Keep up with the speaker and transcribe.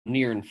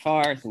near and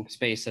far. I think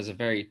space has a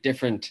very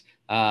different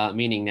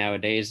meaning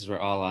nowadays as we're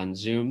all on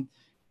Zoom.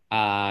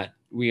 I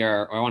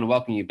want to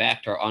welcome you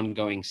back to our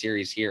ongoing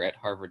series here at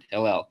Harvard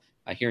Hillel,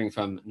 hearing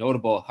from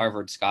notable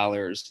Harvard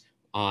scholars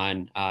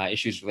on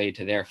issues related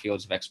to their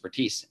fields of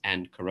expertise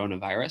and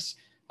coronavirus.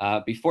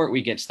 Before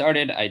we get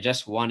started, I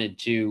just wanted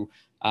to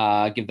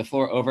give the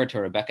floor over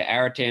to Rebecca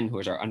Araton, who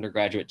is our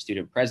undergraduate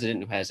student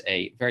president, who has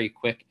a very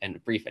quick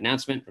and brief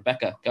announcement.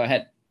 Rebecca, go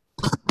ahead.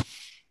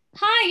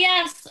 Hi,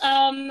 yes.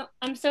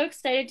 I'm so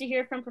excited to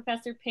hear from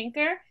Professor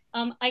Pinker.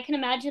 I can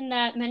imagine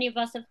that many of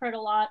us have heard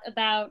a lot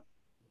about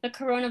the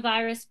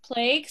coronavirus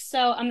plague,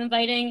 so I'm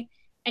inviting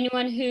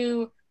anyone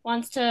who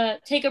wants to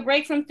take a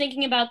break from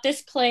thinking about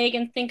this plague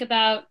and think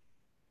about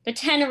the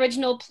 10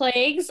 original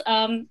plagues.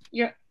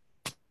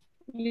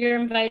 You're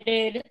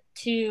invited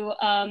to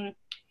an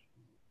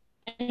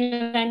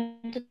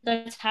event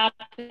that's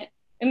happening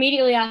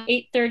immediately at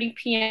 8:30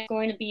 p.m.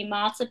 Going to be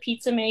matzo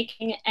pizza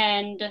making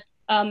and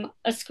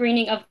a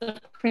screening of The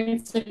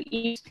Prince of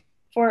Egypt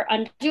for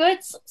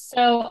undergraduates.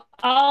 So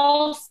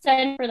I'll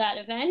send for that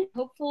event.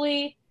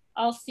 Hopefully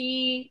I'll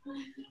see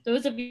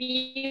those of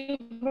you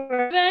who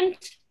are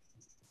event.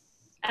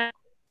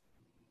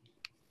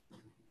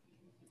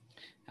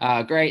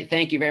 Great.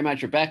 Thank you very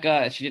much,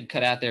 Rebecca. She did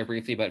cut out there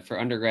briefly, but for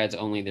undergrads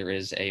only, there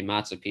is a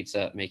matzo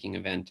pizza making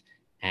event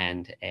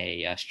and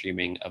a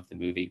streaming of the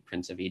movie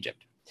Prince of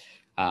Egypt.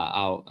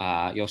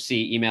 You'll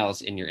see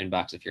emails in your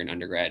inbox if you're an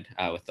undergrad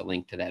with the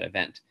link to that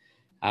event.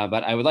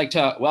 But I would like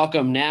to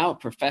welcome now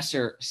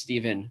Professor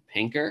Steven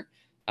Pinker.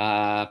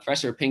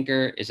 Professor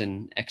Pinker is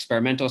an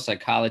experimental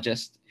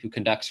psychologist who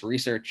conducts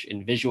research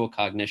in visual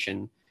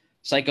cognition,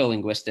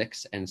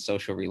 psycholinguistics, and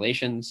social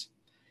relations.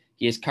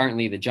 He is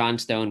currently the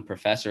Johnstone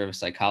Professor of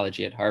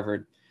Psychology at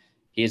Harvard.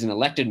 He is an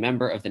elected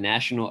member of the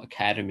National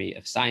Academy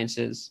of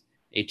Sciences,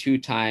 a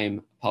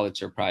two-time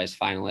Pulitzer Prize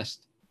finalist,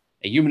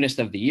 a Humanist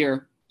of the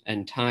Year,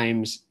 and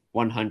Time's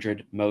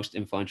 100 Most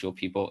Influential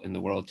People in the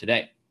World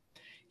Today.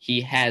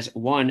 He has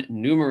won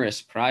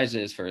numerous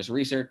prizes for his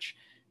research,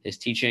 his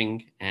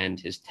teaching, and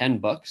his 10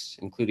 books,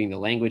 including The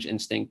Language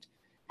Instinct,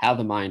 How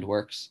the Mind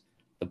Works,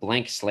 The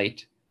Blank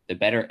Slate, The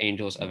Better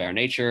Angels of Our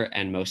Nature,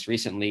 and most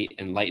recently,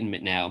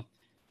 Enlightenment Now,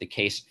 The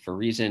Case for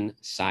Reason,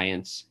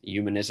 Science,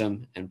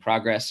 Humanism, and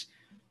Progress.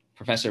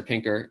 Professor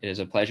Pinker, it is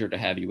a pleasure to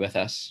have you with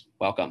us.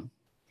 Welcome.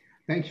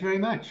 Thanks very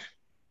much.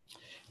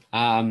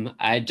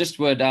 I just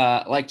would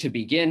like to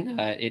begin.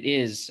 It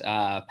is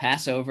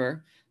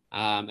Passover.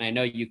 I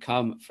know you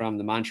come from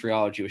the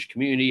Montreal Jewish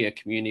community, a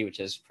community which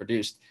has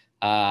produced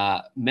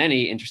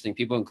many interesting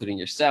people, including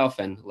yourself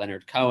and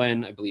Leonard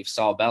Cohen, I believe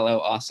Saul Bellow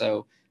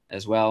also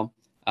as well.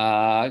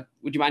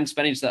 Would you mind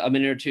spending just a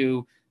minute or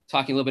two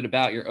talking a little bit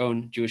about your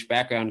own Jewish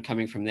background,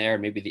 coming from there,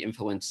 maybe the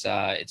influence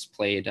it's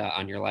played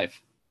on your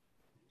life?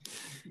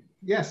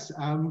 Yes,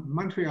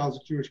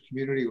 Montreal's Jewish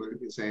community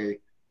is a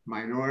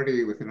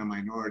minority within a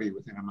minority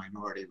within a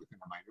minority within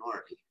a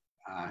minority.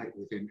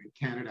 Within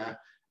Canada,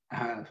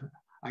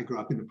 I grew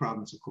up in the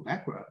province of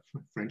Quebec, a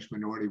French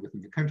minority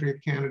within the country of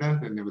Canada.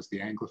 Then there was the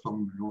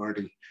Anglophone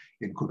minority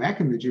in Quebec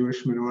and the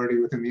Jewish minority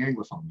within the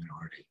Anglophone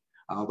minority,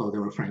 although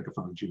there were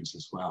Francophone Jews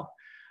as well.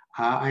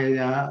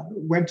 I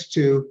went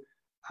to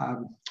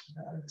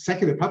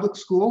secular public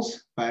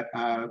schools, but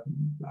I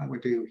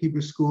went to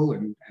Hebrew school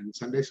and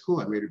Sunday school.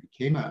 I later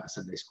became a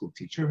Sunday school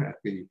teacher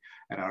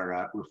at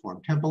our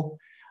Reform Temple.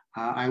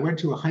 I went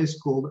to a high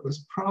school that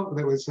was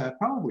probably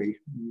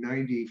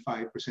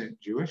 95%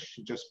 Jewish,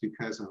 just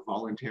because of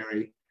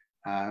voluntary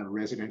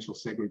residential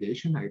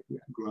segregation. I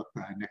grew up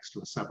next to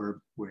a suburb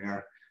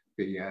where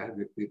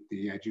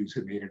the Jews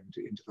who made it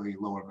into the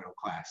lower middle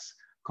class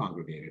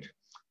congregated.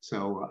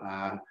 So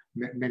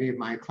many of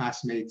my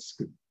classmates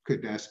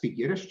could speak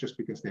Yiddish just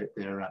because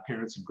their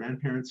parents and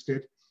grandparents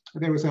did.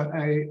 There was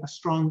a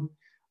strong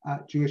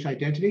Jewish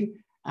identity.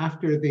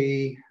 After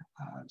the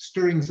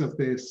stirrings of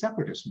the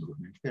separatist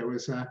movement, there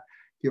was, if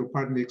you'll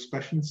pardon the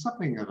expression,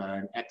 something of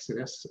an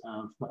exodus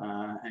of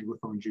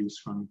Anglophone Jews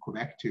from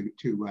Quebec to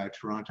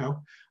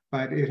Toronto,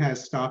 but it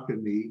has stopped,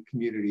 and the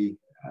community,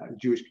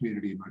 Jewish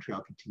community in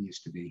Montreal continues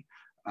to be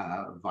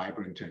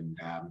vibrant and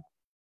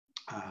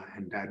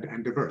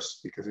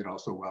diverse, because it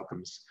also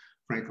welcomes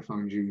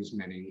Francophone Jews,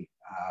 many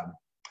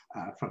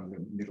from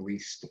the Middle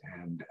East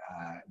and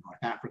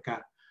North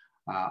Africa.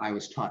 I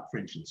was taught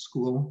French in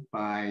school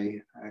by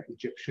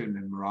Egyptian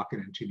and Moroccan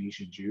and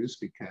Tunisian Jews,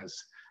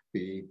 because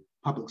the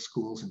public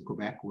schools in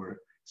Quebec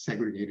were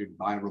segregated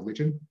by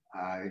religion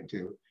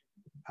into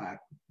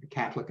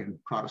Catholic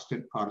and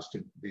Protestant.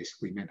 Protestant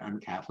basically meant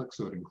un-Catholic,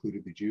 so it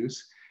included the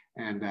Jews.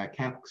 And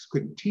Catholics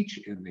couldn't teach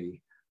in the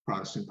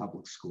Protestant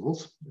public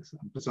schools. It's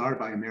bizarre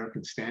by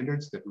American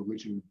standards that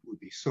religion would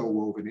be so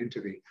woven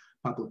into the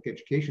public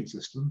education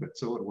system, but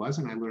so it was.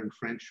 And I learned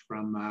French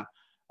from,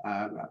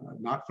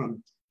 not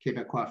from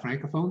Quebecois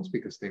Francophones,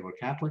 because they were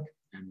Catholic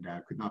and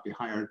could not be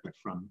hired, but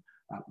from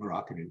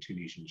Moroccan and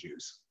Tunisian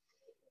Jews.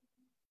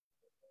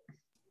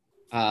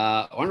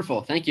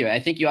 Wonderful, thank you. I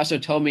think you also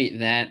told me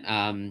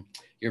that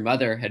your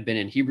mother had been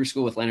in Hebrew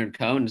school with Leonard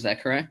Cohen, is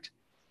that correct?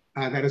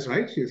 That is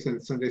right. She was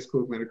in Sunday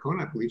school at Leonard.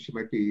 I believe she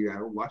might be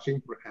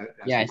watching as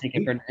Yeah, I we think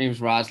speak. her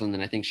name's Rosalind,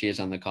 and I think she is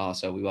on the call,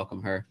 so we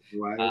welcome her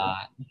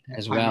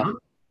as Hi, well.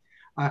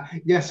 Mom.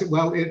 Yes,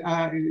 well,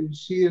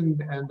 she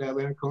and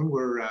Leonard Cohen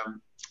were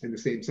in the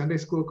same Sunday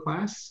school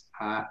class.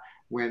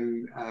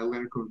 When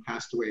Leonard Cohen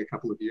passed away a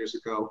couple of years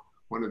ago,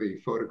 one of the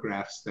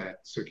photographs that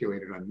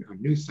circulated on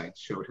news sites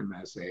showed him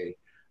as a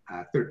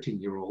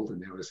 13-year-old, and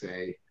there was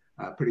a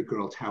pretty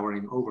girl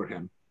towering over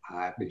him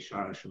at the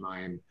Shara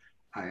Shemayim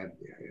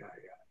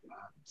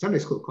Sunday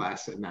school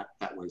class, and that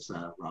was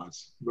at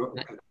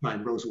the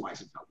time Rose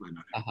Weisenfeld, my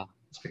mother,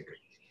 speaker.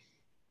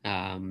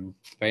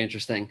 Very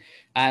interesting.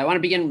 I want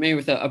to begin maybe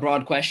with a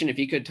broad question. If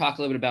you could talk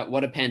a little bit about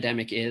what a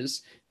pandemic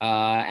is,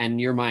 and in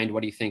your mind, what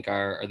do you think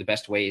are the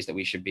best ways that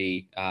we should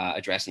be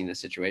addressing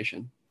this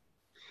situation?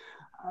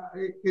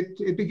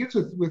 It begins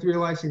with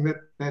realizing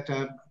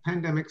that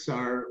pandemics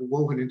are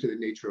woven into the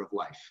nature of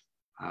life.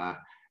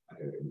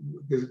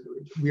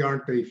 We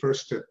aren't the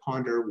first to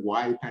ponder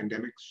why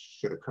pandemics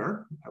should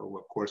occur.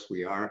 Of course,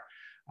 we are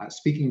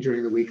speaking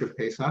during the week of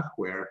Pesach,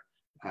 where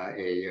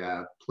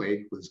a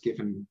plague was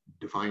given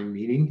divine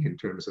meaning in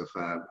terms of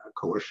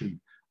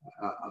coercion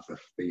of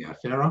the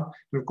Pharaoh.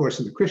 And of course,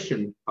 in the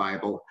Christian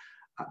Bible,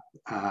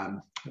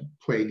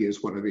 plague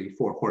is one of the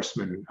four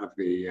horsemen of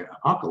the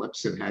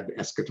apocalypse and had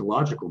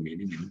eschatological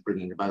meaning in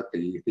bringing about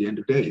the end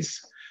of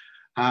days.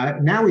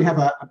 Now we have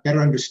a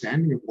better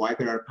understanding of why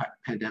there are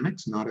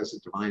pandemics, not as a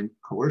divine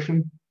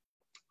coercion,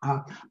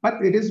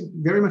 but it is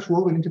very much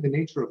woven into the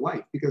nature of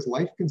life, because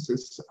life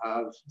consists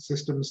of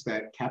systems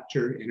that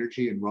capture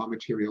energy and raw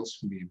materials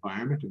from the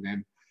environment and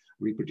then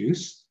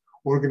reproduce.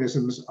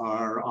 Organisms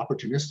are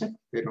opportunistic.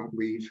 They don't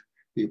leave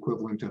the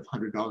equivalent of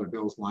 $100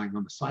 bills lying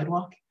on the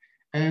sidewalk.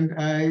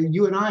 And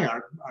you and I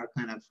are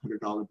kind of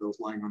 $100 bills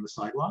lying on the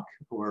sidewalk,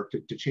 or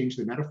to change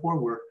the metaphor,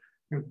 we're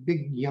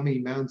big, yummy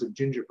mounds of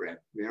gingerbread.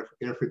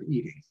 They're for the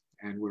eating.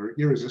 And we're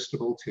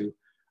irresistible to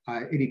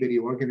itty bitty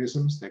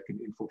organisms that can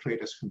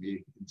infiltrate us from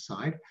the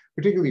inside,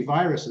 particularly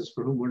viruses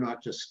for whom we're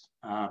not just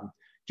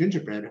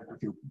gingerbread,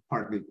 if you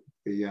pardon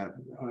the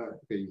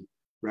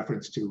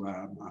reference to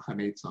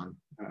chametz on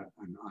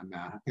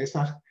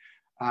Pesach,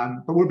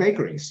 but we're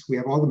bakeries. We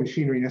have all the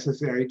machinery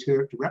necessary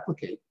to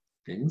replicate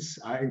things,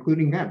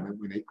 including them,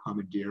 when they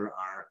commandeer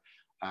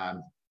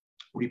our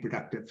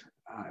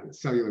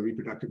cellular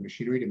reproductive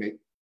machinery to make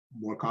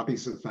more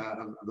copies of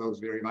those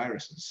very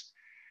viruses.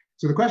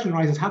 So the question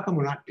arises, how come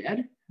we're not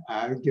dead,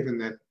 given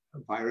that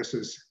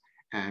viruses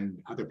and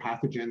other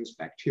pathogens,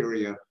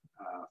 bacteria,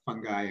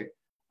 fungi,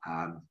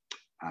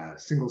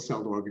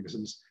 single-celled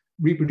organisms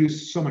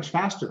reproduce so much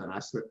faster than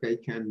us that they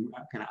can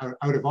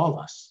out-evolve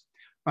us.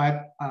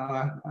 But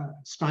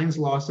Stein's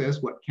law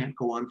says what can't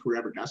go on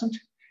forever doesn't.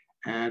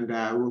 And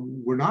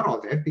we're not all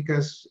dead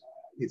because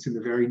it's in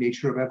the very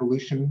nature of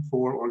evolution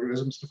for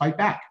organisms to fight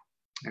back.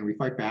 And we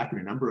fight back in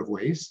a number of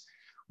ways.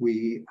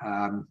 We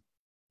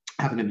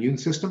have an immune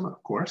system,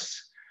 of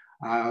course.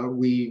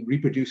 We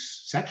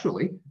reproduce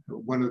sexually.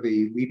 One of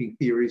the leading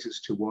theories as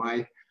to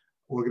why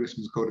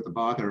organisms go to the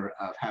bother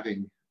of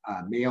having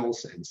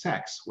males and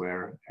sex,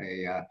 where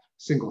a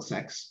single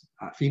sex,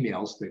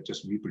 females that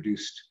just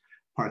reproduced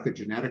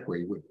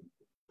parthenogenetically would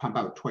pump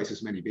out twice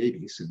as many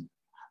babies.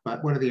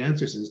 But one of the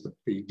answers is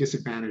the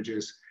disadvantage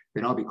is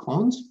they'd all be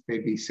clones.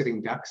 They'd be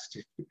sitting ducks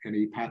to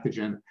any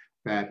pathogen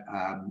that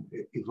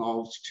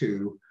evolved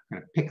to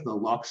kind of pick the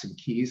locks and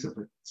keys of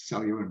a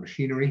cellular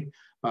machinery.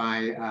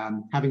 By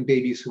having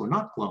babies who are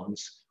not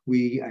clones,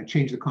 we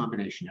change the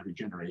combination every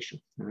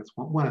generation. And that's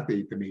one of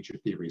the major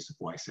theories of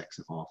why sex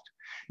evolved.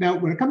 Now,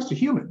 when it comes to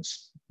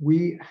humans,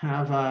 we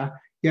have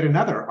yet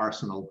another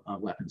arsenal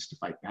of weapons to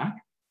fight back.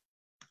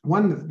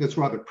 One that's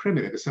rather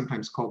primitive is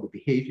sometimes called the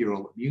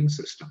behavioral immune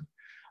system.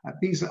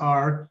 These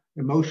are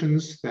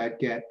emotions that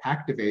get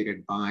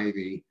activated by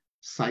the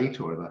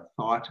sight or the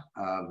thought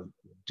of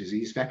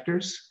disease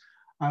vectors.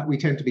 We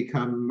tend to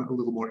become a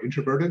little more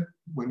introverted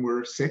when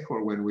we're sick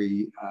or when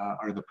we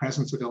are in the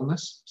presence of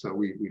illness, so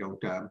we don't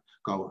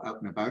go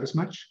out and about as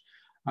much.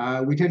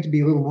 We tend to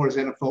be a little more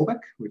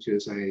xenophobic, which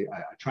is a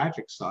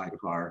tragic side of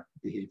our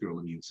behavioral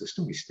immune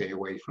system. We stay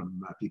away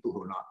from people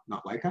who are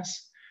not like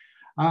us.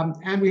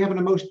 And we have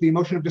the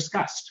emotion of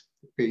disgust.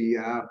 We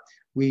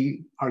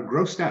are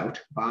grossed out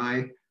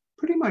by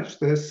pretty much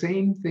the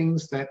same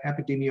things that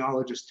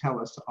epidemiologists tell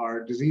us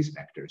are disease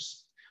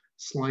vectors.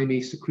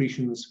 Slimy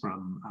secretions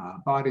from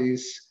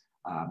bodies,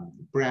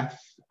 breath,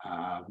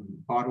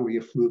 bodily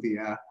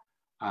effluvia,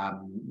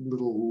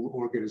 little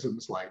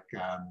organisms like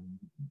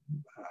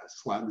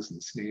slugs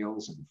and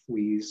snails and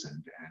fleas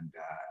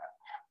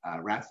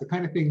and rats, the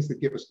kind of things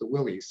that give us the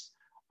willies,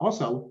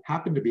 also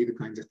happen to be the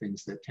kinds of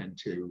things that tend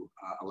to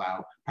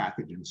allow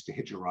pathogens to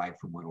hitch a ride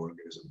from one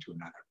organism to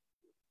another.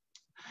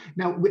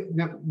 Now,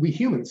 we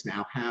humans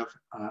now have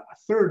a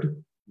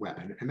third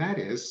weapon, and that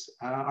is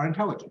our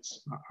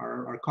intelligence,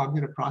 our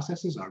cognitive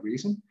processes, our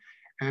reason.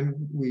 And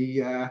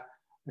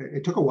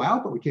it took a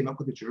while, but we came up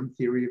with the germ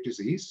theory of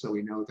disease. So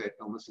we know that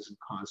illness isn't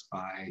caused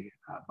by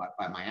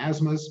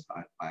miasmas,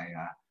 by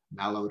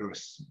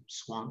malodorous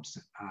swamps,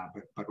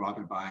 but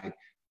rather by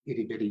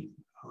itty bitty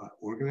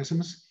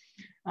organisms.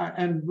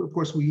 And of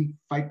course, we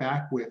fight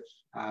back with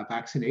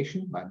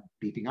vaccination by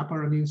beefing up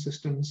our immune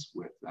systems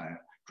with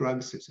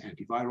drugs, as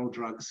antiviral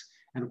drugs,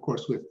 and of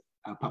course with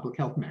public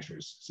health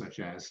measures such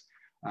as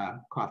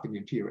coughing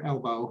into your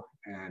elbow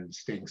and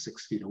staying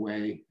 6 feet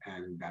away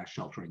and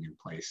sheltering in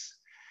place.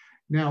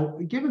 Now,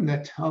 given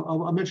that,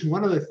 I'll mention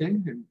one other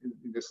thing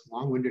in this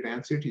long-winded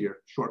answer to your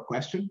short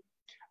question,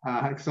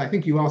 because I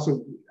think you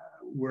also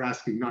were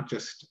asking not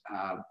just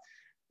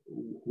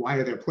why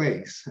are there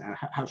plagues,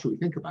 how should we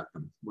think about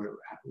them?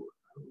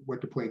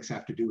 What do plagues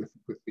have to do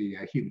with the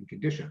human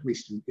condition, at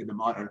least in the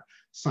modern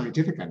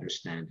scientific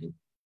understanding,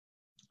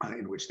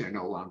 in which they're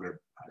no longer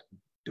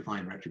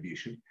divine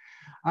retribution.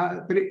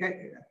 But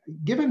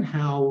given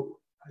how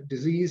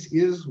disease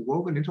is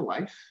woven into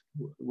life,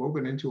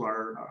 woven into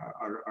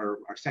our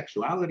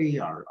sexuality,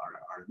 our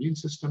immune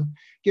system,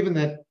 given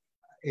that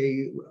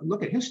a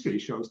look at history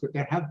shows that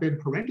there have been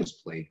horrendous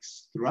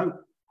plagues throughout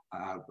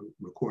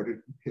recorded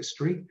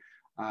history.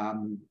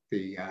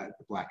 The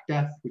Black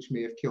Death, which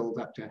may have killed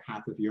up to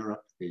half of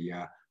Europe,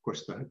 of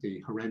course, the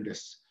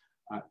horrendous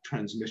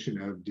transmission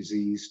of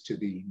disease to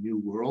the New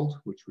World,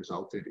 which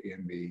resulted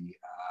in the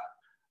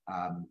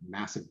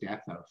massive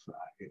death of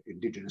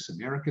indigenous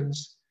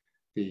Americans,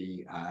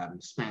 the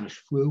Spanish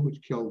flu,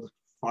 which killed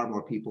far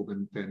more people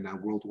than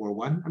World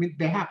War I. I mean,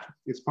 they happen.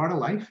 It's part of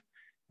life.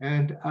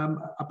 And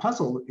a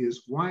puzzle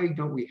is, why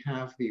don't we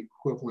have the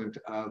equivalent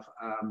of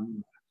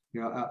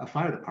a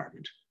fire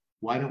department?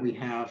 Why don't we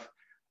have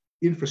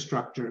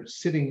infrastructure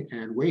sitting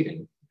and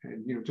waiting?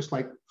 And just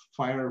like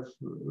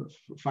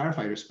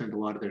firefighters spend a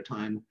lot of their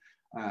time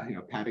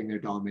patting their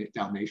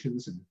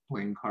Dalmatians and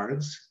playing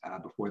cards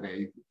before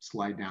they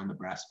slide down the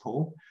brass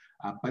pole.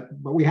 But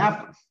we have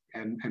them,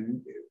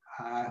 and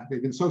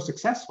they've been so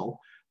successful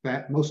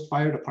that most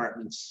fire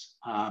departments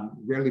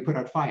rarely put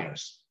out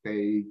fires.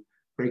 They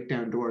break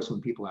down doors when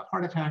people have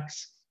heart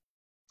attacks.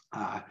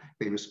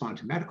 They respond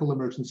to medical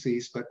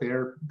emergencies, but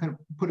they're kind of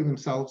putting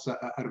themselves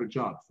out of a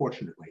job,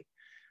 fortunately.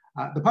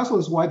 The puzzle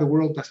is why the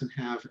world doesn't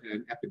have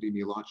an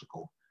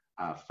epidemiological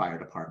fire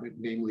department,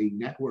 namely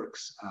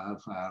networks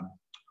of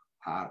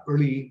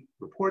early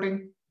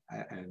reporting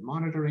and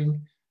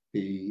monitoring,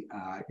 the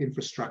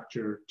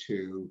infrastructure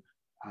to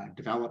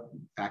develop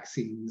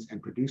vaccines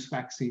and produce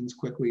vaccines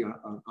quickly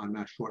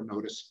on short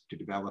notice, to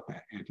develop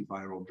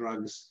antiviral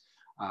drugs,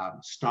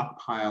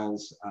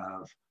 stockpiles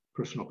of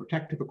personal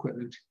protective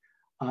equipment.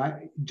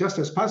 Just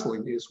as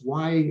puzzling is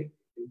why,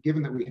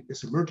 given that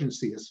this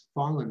emergency has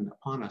fallen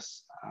upon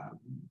us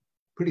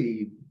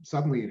pretty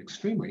suddenly and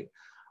extremely,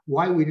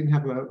 why we didn't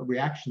have a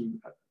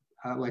reaction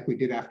like we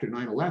did after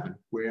 9/11,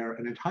 where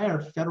an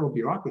entire federal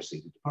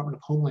bureaucracy, the Department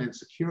of Homeland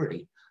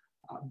Security,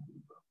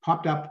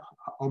 popped up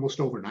almost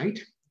overnight.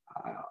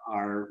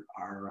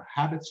 Our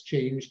habits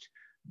changed,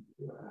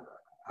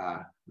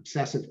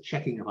 obsessive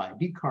checking of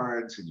ID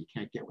cards, and you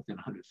can't get within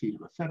 100 feet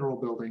of a federal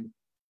building,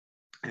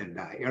 and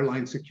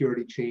airline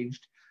security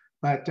changed.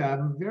 But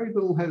very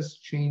little has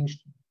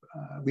changed,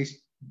 at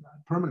least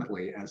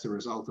permanently, as a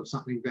result of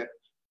something that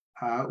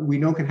we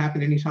know can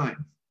happen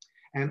anytime.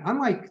 And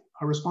unlike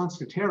a response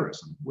to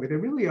terrorism, where there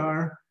really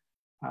are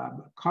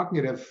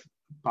cognitive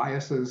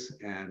biases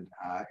and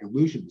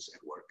illusions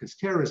at work, because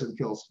terrorism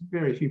kills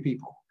very few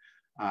people.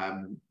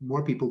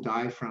 More people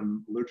die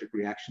from allergic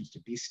reactions to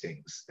bee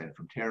stings than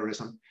from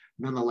terrorism.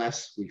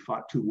 Nonetheless, we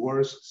fought 2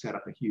 wars, set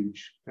up a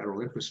huge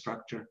federal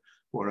infrastructure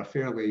for a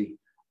fairly,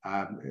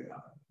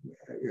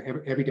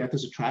 every death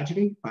is a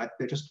tragedy, but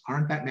there just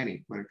aren't that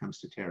many when it comes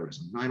to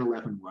terrorism.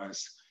 9/11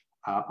 was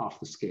off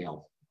the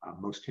scale.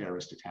 Most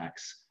terrorist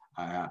attacks,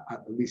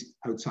 at least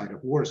outside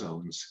of war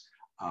zones,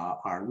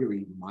 are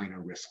really minor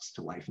risks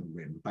to life and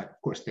limb. But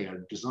of course, they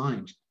are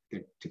designed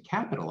to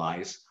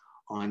capitalize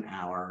on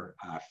our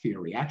fear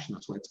reaction.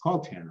 That's why it's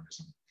called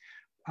terrorism.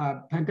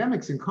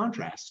 Pandemics, in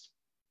contrast,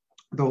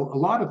 though a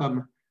lot of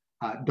them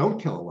don't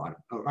kill a lot,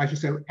 or I should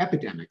say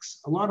epidemics,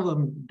 a lot of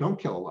them don't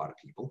kill a lot of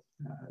people.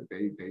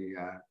 They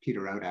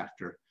peter out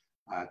after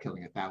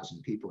killing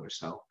 1,000 people or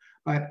so.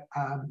 But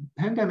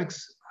pandemics,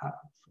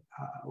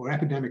 or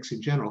epidemics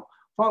in general,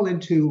 fall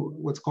into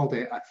what's called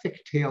a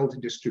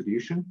thick-tailed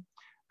distribution.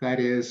 That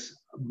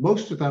is,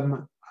 most of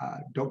them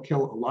don't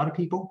kill a lot of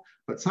people,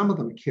 but some of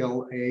them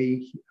kill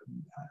a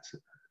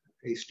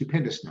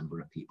stupendous number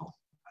of people.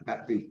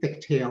 That the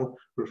thick tail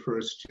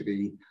refers to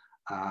the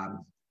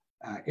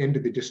end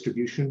of the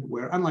distribution,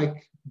 where, unlike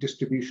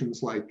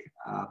distributions like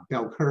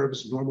bell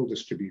curves, normal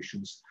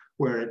distributions,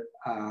 where it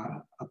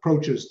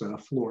approaches the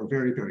floor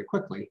very, very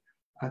quickly,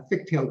 a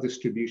thick-tailed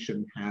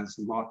distribution has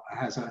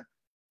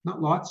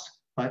not lots,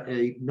 but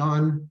a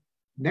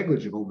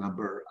non-negligible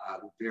number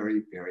of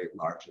very, very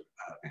large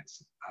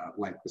events,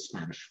 like the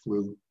Spanish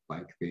flu,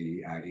 like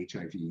the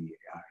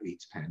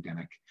HIV/AIDS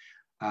pandemic.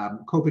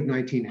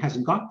 COVID-19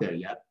 hasn't got there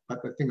yet,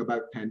 but the thing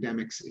about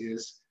pandemics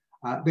is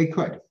they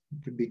could,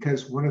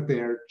 because one of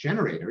their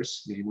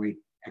generators, namely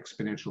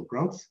exponential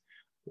growth,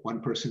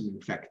 1 person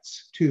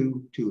infects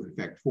 2, 2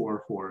 infect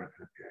 4, 4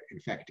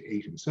 infect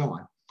 8, and so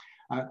on.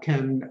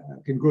 can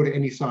grow to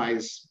any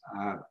size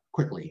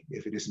quickly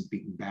if it isn't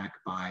beaten back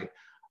by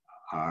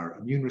our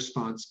immune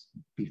response,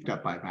 beefed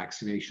up by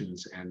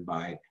vaccinations and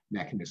by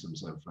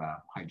mechanisms of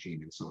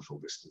hygiene and social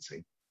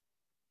distancing.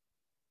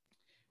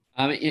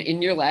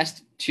 In your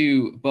last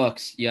two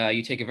books, yeah,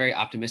 you take a very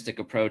optimistic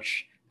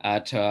approach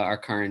to our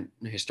current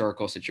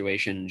historical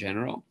situation in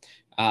general.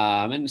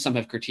 And some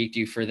have critiqued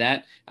you for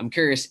that. I'm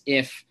curious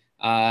if,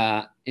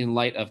 in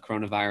light of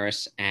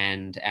coronavirus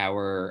and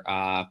our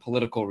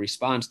political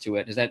response to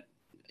it, has that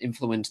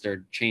influenced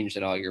or changed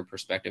at all your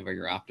perspective or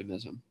your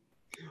optimism?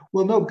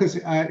 Well, no, because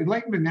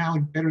Enlightenment Now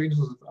and Better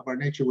Angels of Our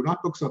Nature were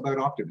not books about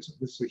optimism.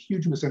 This is a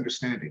huge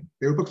misunderstanding.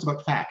 They were books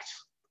about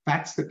facts,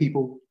 facts that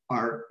people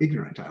are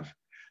ignorant of.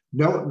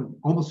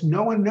 Almost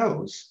no one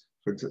knows,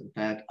 for example,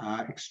 that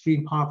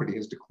extreme poverty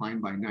has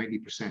declined by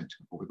 90%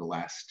 over the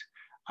last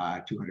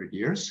 200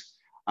 years.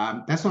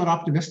 That's not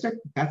optimistic.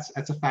 That's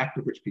a fact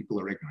of which people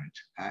are ignorant.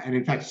 And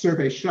in fact,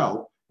 surveys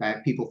show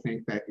that people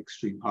think that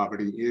extreme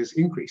poverty is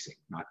increasing,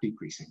 not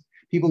decreasing.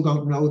 People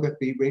don't know that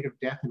the rate of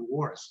death in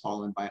war has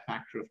fallen by a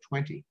factor of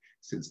 20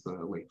 since the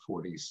late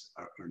 40s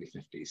or early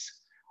 50s.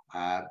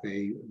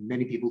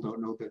 Many people don't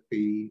know that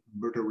the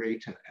murder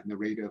rate and the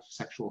rate of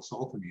sexual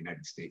assault in the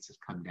United States has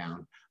come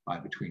down by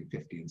between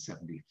 50 and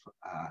 75%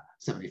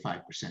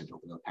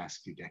 over the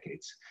past few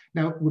decades.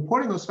 Now,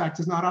 reporting those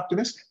facts is not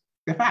optimistic.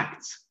 They're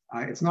facts.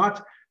 It's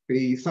not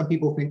some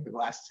people think the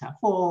glass is half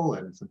full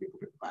and some people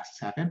think the glass is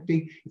half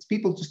empty. It's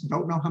people just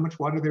don't know how much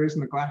water there is in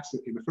the glass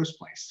in the first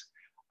place.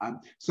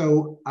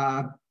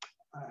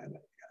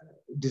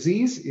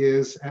 Disease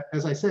is,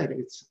 as I said,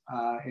 it's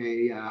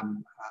a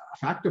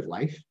fact of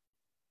life.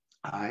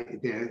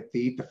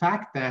 The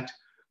fact that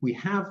we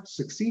have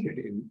succeeded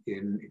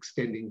in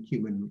extending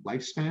human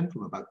lifespan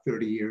from about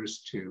 30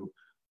 years to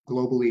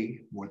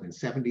globally more than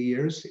 70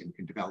 years, in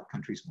developed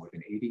countries more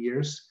than 80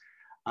 years.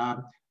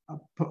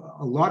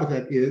 A lot of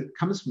that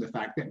comes from the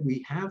fact that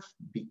we have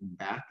beaten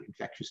back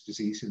infectious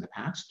disease in the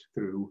past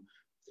through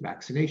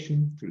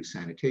vaccination, through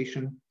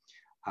sanitation.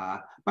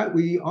 But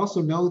we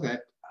also know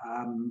that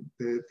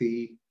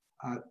the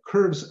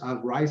curves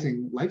of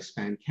rising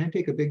lifespan can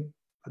take a big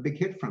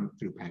hit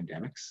through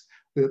pandemics.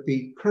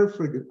 The curve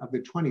of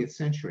the 20th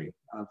century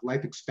of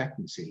life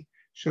expectancy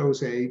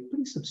shows a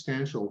pretty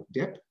substantial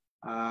dip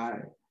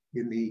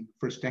in the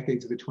first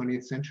decades of the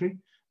 20th century.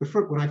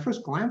 When I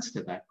first glanced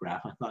at that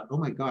graph, I thought, oh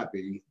my God,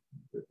 the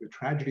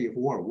tragedy of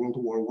war, World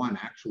War I,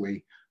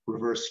 actually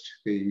reversed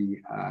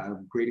the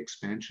great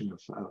expansion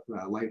of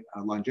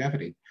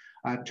longevity.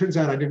 Turns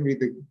out I didn't read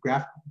the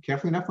graph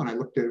carefully enough. When I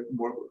looked at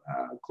more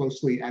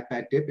closely at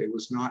that dip, it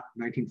was not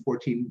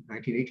 1914,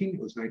 1918,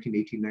 it was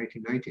 1918,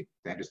 1919.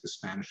 That is the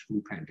Spanish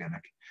flu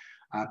pandemic.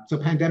 So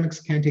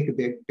pandemics can take a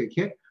big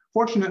hit.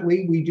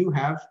 Fortunately, we do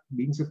have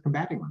means of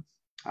combating them.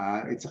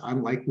 It's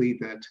unlikely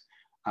that,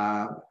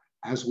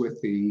 as with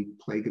the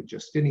plague of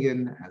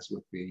Justinian, as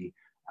with the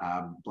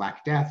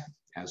Black Death,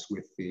 as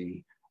with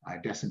the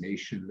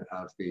decimation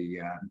of the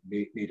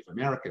Native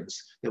Americans,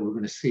 that we're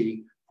going to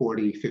see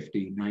 40,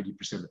 50,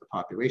 90% of the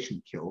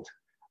population killed.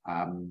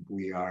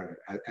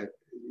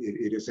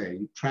 It is a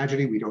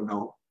tragedy. We don't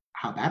know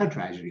how bad a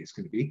tragedy it's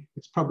going to be.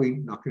 It's probably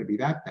not going to be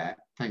that bad,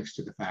 thanks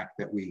to the fact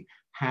that we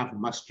have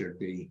mustered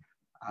the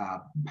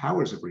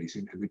powers of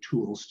reason and the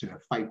tools to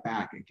fight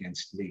back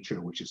against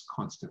nature, which is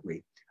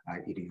constantly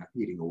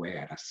eating away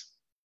at us.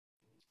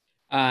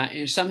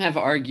 Some have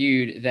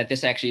argued that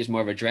this actually is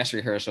more of a dress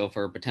rehearsal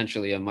for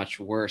potentially a much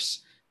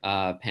worse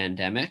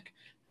pandemic.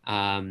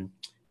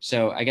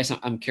 So I guess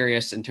I'm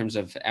curious in terms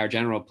of our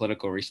general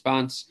political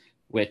response,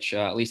 which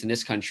at least in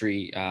this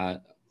country,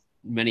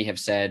 many have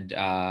said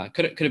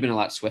could have been a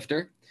lot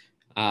swifter.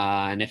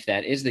 And if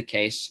that is the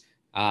case,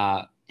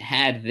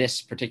 had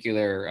this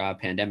particular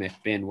pandemic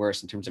been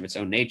worse in terms of its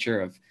own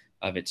nature,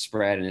 of its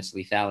spread and its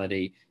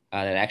lethality,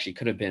 that actually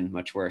could have been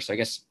much worse. So I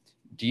guess,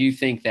 do you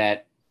think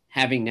that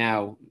having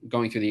now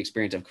going through the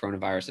experience of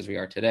coronavirus as we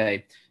are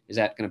today, is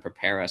that going to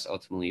prepare us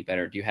ultimately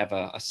better? Do you have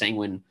a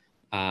sanguine,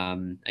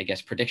 I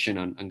guess, prediction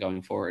on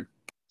going forward?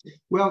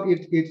 Well,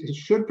 it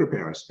should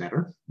prepare us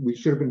better. We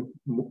should have been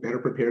better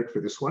prepared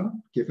for this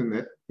one, given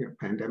that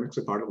pandemics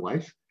are part of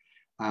life.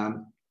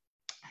 And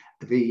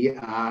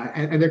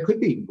there could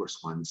be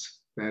worse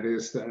ones. That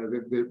is,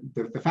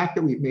 the fact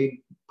that we've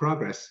made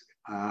progress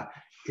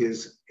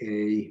is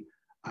a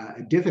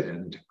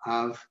dividend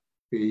of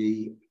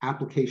the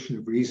application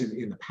of reason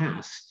in the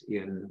past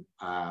in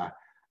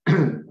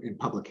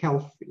public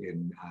health,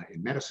 in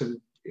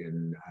medicine,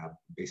 in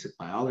basic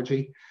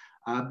biology.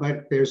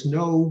 But there's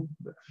no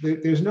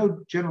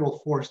general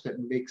force that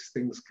makes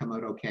things come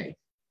out okay.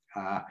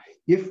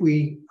 If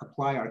we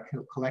apply our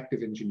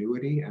collective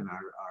ingenuity and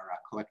our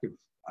collective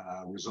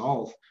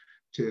resolve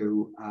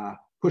to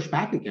push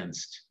back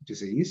against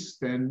disease,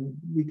 then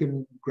we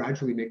can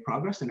gradually make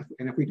progress. And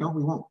if we don't,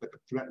 we won't. But the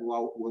threat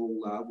will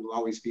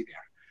always be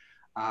there.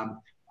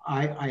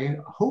 I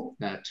hope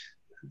that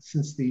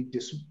since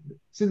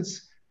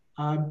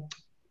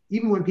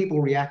even when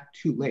people react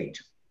too late,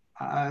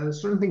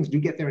 certain things do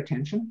get their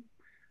attention.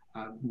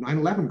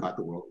 9/11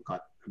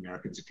 got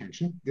Americans'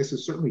 attention. This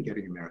is certainly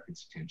getting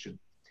Americans' attention.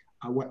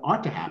 What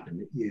ought to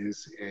happen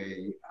is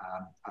a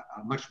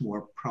much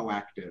more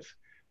proactive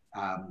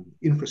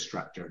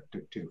infrastructure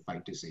to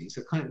fight disease,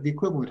 the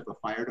equivalent of a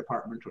fire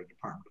department or a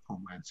Department of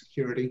Homeland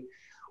Security.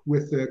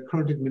 With the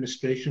current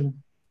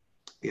administration,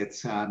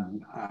 it's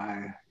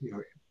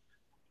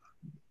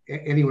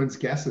anyone's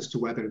guess as to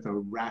whether the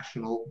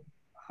rational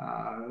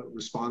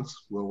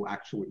response will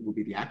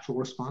be the actual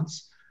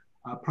response.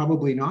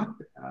 Probably not.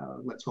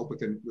 Let's hope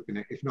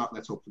if not,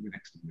 let's hope for the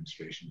next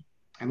administration.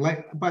 And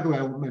by the way,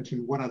 I will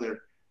mention one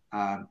other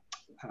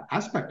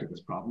aspect of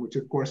this problem, which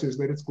of course is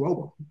that it's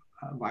global.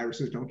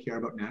 Viruses don't care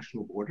about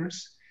national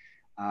borders.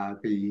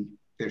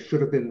 There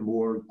should have been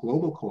more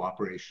global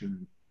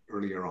cooperation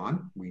earlier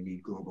on. We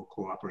need global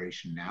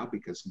cooperation now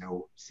because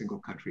no single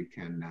country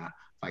can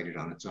fight it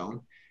on its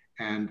own.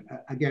 And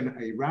again,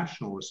 a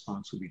rational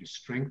response would be to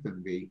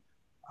strengthen the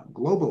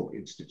global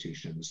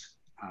institutions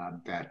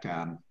that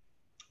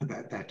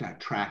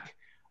track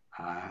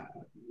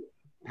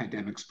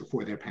pandemics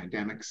before they're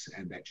pandemics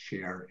and that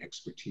share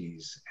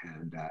expertise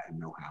and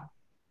know-how.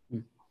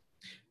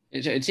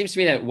 It seems to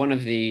me that one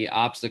of the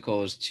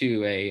obstacles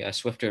to a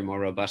swifter, more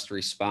robust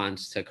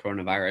response to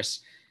coronavirus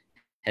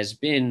has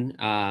been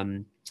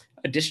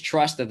a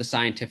distrust of the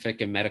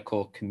scientific and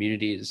medical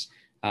communities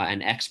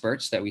and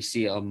experts that we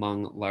see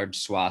among large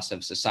swaths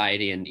of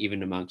society and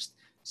even amongst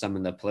some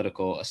in the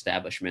political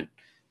establishment.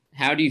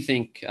 How do you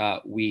think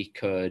we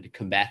could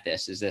combat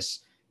this? Is this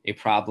a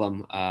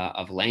problem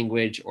of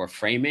language or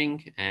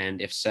framing?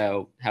 And if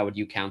so, how would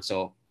you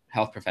counsel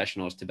health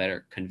professionals to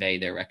better convey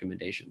their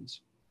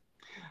recommendations?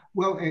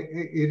 Well,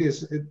 it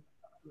is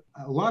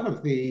a lot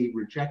of the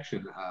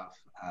rejection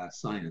of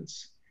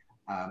science,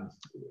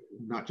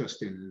 not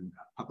just in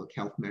public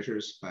health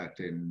measures, but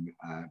in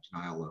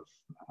denial of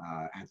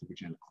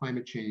anthropogenic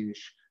climate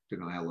change,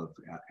 denial of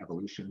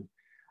evolution,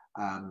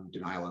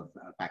 denial of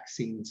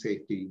vaccine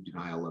safety,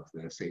 denial of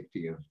the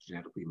safety of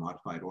genetically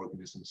modified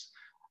organisms.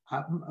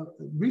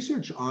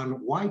 Research on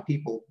why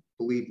people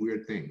believe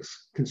weird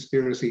things,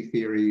 conspiracy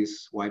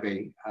theories, why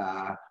they,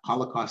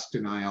 Holocaust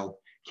denial,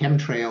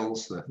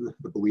 chemtrails,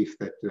 the belief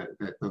that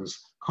those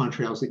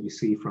contrails that you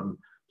see from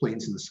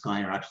planes in the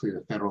sky are actually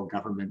the federal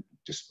government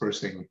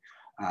dispersing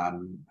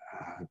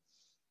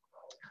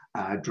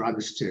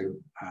drugs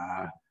to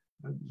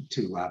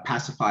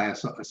pacify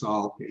us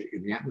all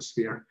in the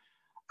atmosphere.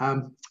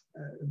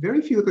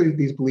 Very few of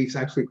these beliefs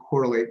actually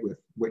correlate with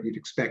what you'd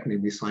expect,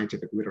 namely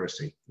scientific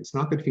literacy. It's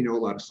not that if you know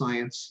a lot of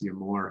science, you're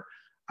more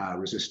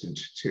resistant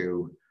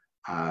to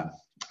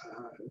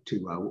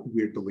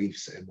weird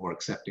beliefs and more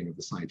accepting of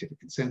the scientific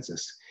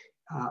consensus.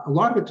 A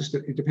lot of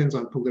it depends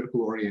on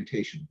political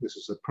orientation. This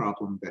is a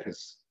problem that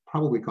has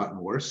probably gotten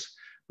worse,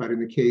 but in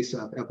the case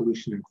of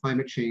evolution and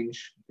climate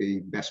change, the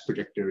best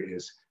predictor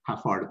is how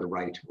far to the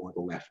right or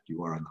the left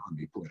you are on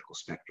the political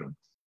spectrum.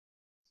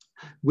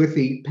 With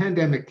the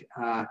pandemic,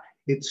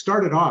 it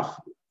started off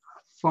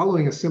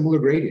following a similar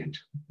gradient,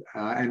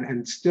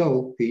 and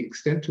still the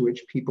extent to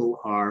which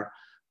people are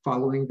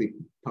following the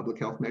public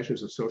health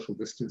measures of social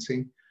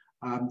distancing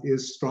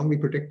is strongly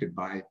predicted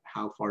by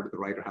how far to the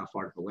right or how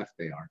far to the left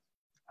they are.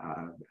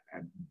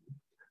 And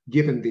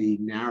given the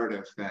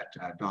narrative that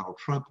Donald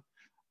Trump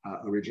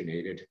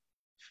originated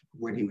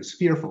when he was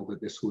fearful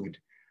that this would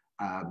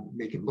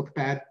make him look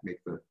bad, hit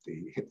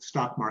the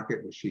stock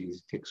market, which he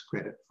takes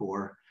credit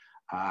for,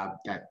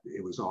 that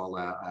it was all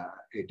a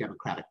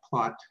Democratic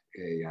plot,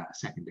 a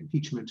second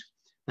impeachment,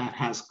 that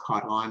has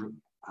caught on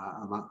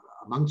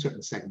among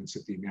certain segments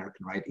of the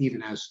American right,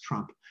 even as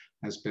Trump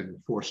has been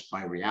forced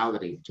by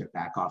reality to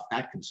back off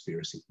that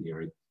conspiracy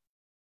theory.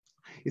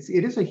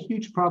 It is a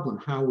huge problem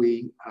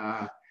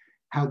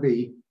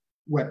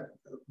what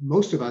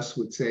most of us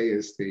would say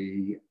is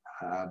the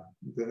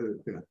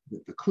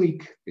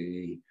clique,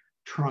 the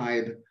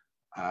tribe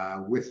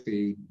with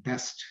the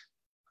best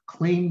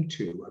claim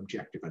to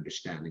objective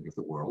understanding of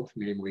the world,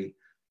 namely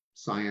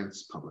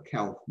science, public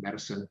health,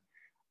 medicine,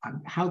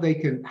 how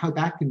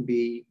that can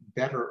be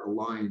better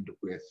aligned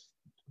with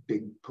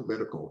big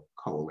political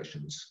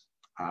coalitions.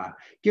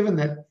 Given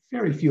that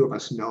very few of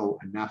us know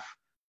enough,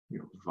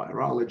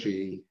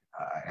 virology,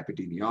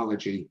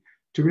 epidemiology,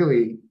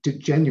 to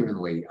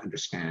genuinely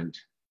understand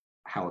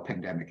how a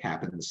pandemic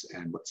happens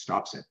and what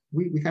stops it.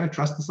 We kind of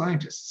trust the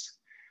scientists.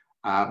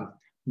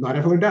 Not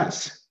everyone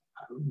does.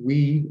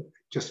 We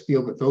just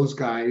feel that those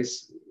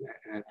guys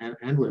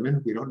and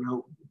women, we don't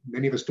know,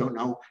 many of us don't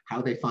know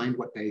how they find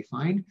what they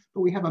find,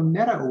 but we have a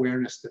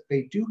meta-awareness that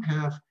they do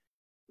have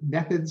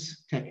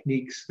methods,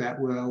 techniques that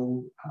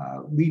will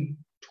lead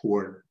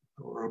toward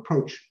or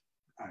approach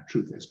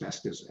truth as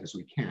best as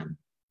we can.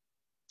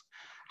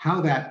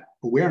 How that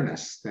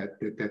awareness that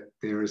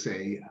there is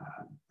a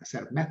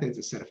set of methods,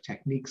 a set of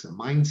techniques, a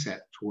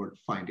mindset toward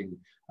finding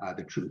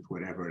the truth,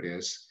 whatever it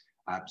is,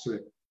 so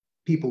that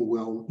people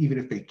will, even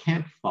if they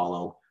can't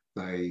follow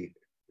the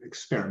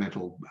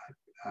experimental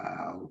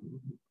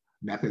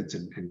methods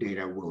and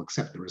data, will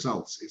accept the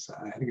results, is,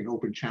 I think, an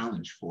open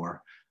challenge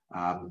for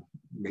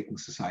making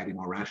society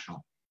more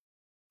rational.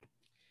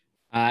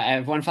 I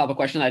have one follow-up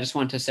question. I just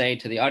want to say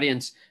to the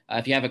audience,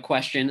 if you have a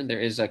question,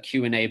 there is a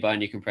Q&A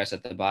button you can press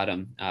at the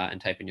bottom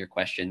and type in your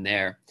question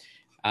there.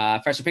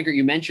 Professor Pinker,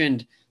 you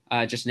mentioned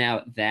just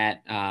now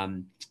that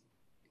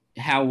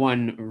how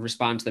one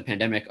responds to the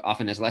pandemic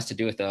often has less to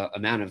do with the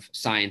amount of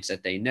science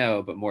that they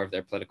know, but more of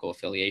their political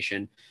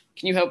affiliation.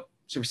 Can you help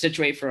sort of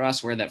situate for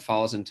us where that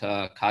falls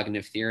into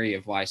cognitive theory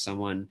of why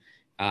someone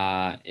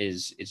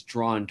is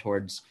drawn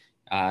towards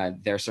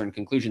their certain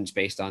conclusions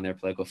based on their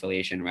political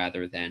affiliation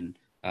rather than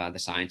the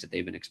science that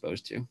they've been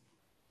exposed to?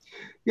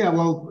 Yeah,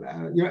 well,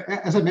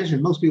 as I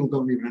mentioned, most people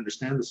don't even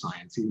understand the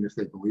science, even if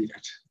they believe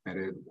it. That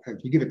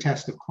if you give a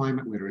test of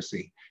climate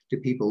literacy to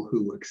people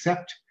who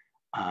accept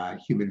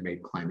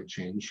human-made climate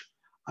change,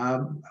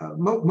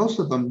 most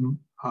of them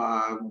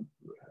kind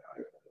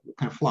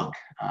of flunk.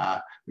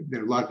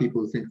 There are a lot of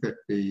people who think that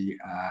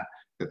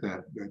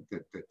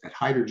that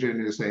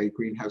hydrogen is a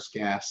greenhouse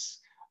gas,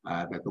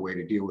 that the way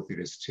to deal with it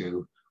is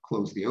to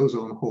close the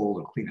ozone hole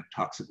and clean up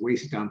toxic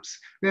waste dumps.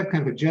 They have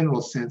kind of a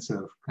general sense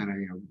of kind of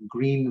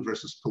green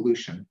versus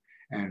pollution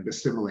and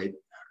assimilate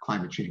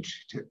climate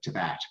change to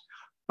that.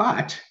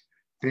 But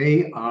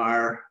they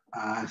are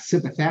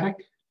sympathetic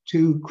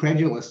to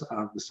credulous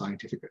of the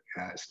scientific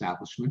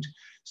establishment.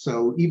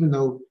 So even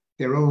though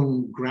their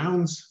own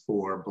grounds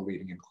for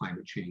believing in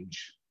climate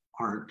change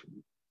aren't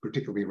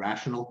particularly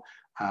rational,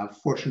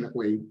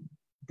 fortunately,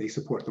 they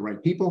support the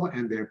right people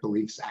and their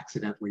beliefs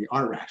accidentally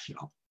are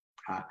rational.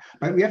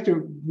 But we have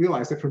to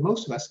realize that for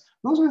most of us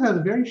have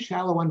a very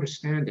shallow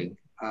understanding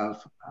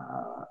of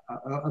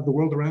the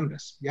world around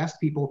us. You ask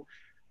people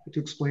to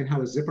explain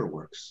how a zipper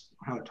works,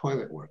 how a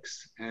toilet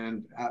works,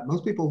 and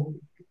most people,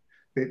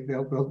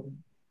 they'll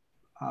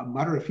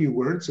mutter a few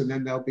words and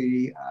then they'll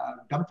be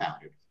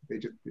dumbfounded.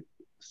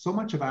 So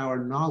much of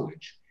our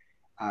knowledge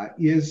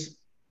is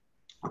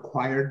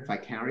acquired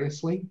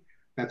vicariously.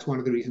 That's one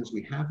of the reasons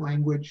we have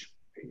language.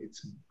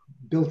 It's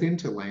built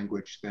into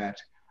language that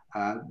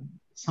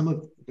some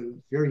of the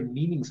very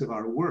meanings of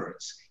our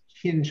words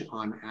hinge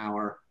on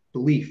our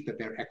belief that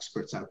there are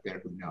experts out there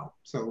who know.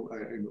 So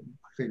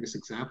a famous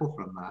example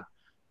from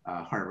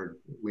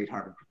late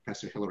Harvard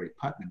professor Hilary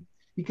Putnam,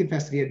 he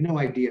confessed that he had no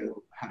idea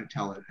how to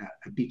tell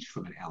a beech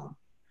from an elm.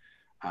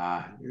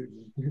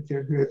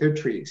 They're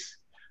trees.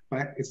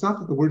 But it's not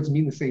that the words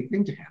mean the same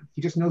thing to him.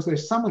 He just knows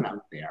there's someone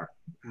out there,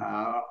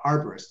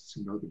 arborists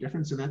who know the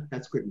difference, and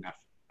that's good enough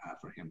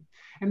for him.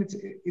 And it's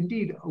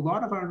indeed a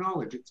lot of our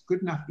knowledge. It's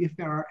good enough if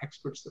there are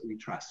experts that we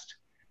trust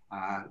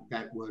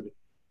that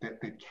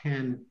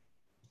can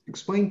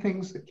explain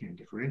things, that can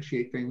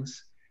differentiate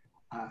things.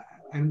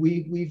 And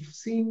we've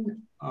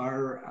seen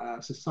our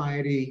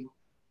society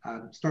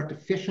start to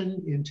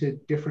fission into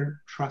different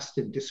trust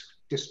and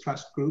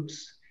distrust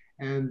groups.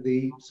 And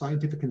the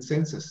scientific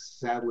consensus,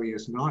 sadly,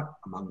 is not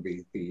among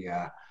the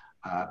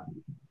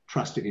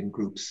trusted in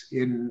groups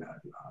in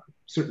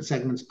certain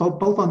segments,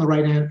 both on the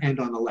right and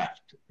on the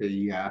left.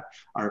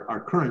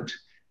 Our current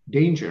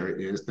danger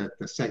is that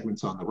the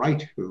segments on the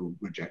right who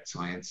reject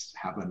science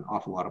have an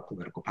awful lot of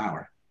political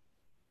power.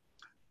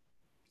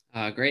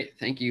 Great,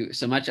 thank you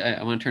so much.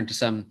 I want to turn to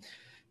some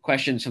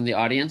questions from the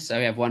audience. So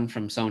we have one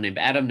from someone named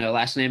Adam, no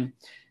last name.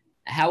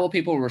 How will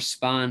people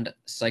respond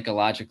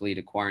psychologically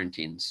to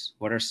quarantines?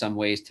 What are some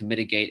ways to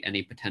mitigate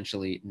any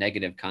potentially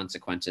negative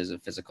consequences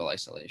of physical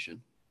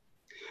isolation?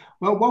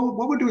 Well,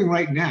 what we're doing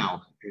right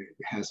now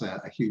has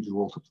a huge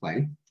role to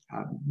play.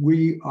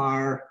 We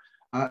are,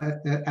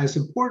 as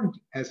important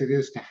as it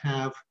is to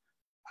have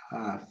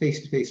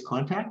face-to-face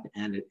contact,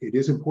 and it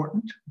is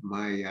important.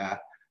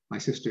 My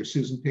sister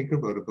Susan Pinker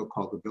wrote a book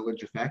called The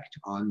Village Effect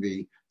on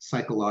the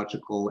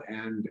psychological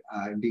and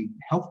indeed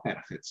health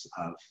benefits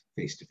of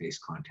face-to-face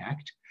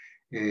contact,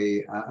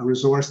 a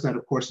resource that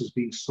of course is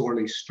being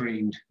sorely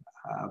strained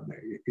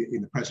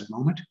in the present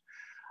moment.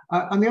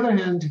 On the other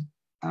hand,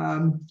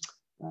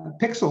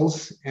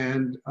 pixels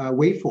and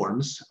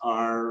waveforms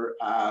are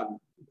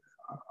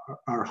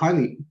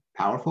highly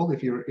powerful.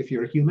 If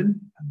you're a human,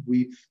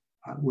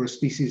 we're a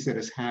species that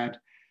has had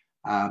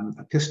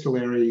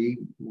epistolary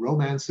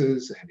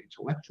romances and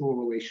intellectual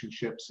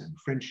relationships and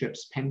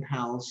friendships, pen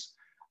pals,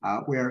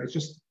 where it's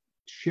just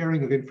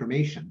sharing of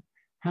information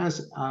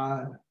has,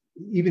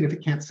 even if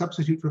it can't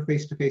substitute for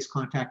face-to-face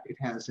contact, it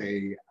has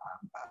a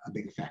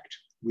big effect.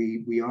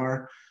 We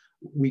are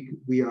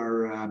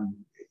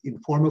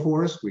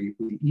informivores. We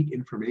eat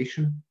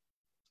information,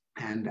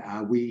 and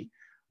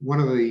one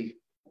of the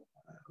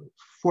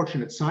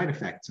fortunate side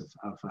effects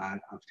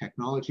of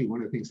technology,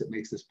 one of the things that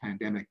makes this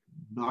pandemic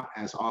not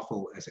as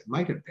awful as it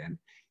might have been,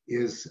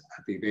 is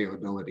the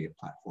availability of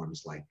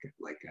platforms like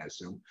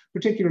Zoom,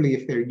 particularly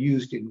if they're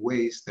used in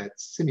ways that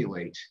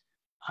simulate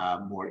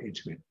more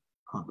intimate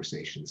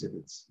conversations. If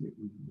it's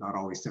not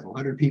always several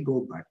hundred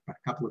people, but a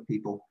couple of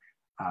people,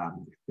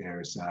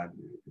 it's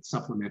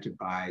supplemented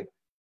by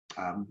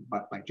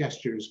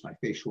gestures, by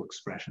facial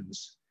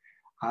expressions.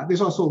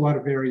 There's also a lot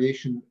of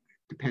variation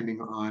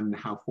depending on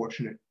how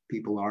fortunate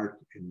people are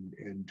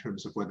in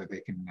terms of whether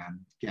they can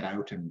get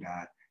out and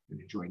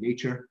enjoy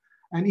nature,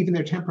 and even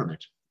their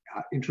temperament.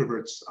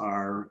 introverts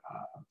are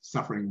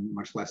suffering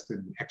much less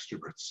than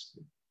extroverts.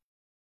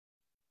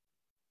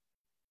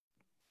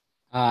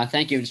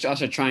 Thank you. Just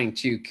also trying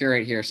to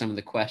curate here some of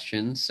the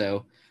questions.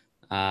 So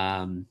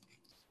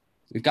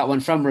we've got one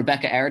from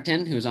Rebecca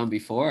Ayrton, who was on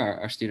before,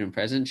 our student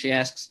president. She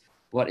asks,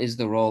 what is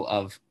the role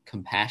of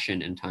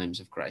compassion in times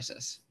of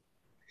crisis?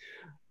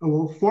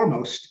 Well,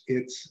 foremost,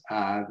 it's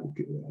our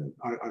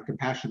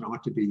compassion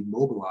ought to be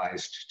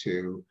mobilized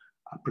to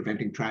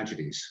preventing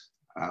tragedies.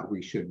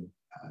 We should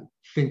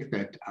think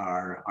that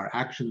our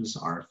actions,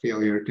 our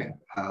failure to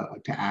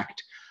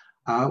act,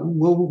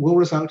 will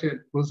result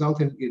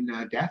in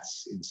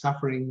deaths, in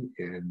suffering,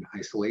 in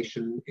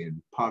isolation,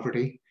 in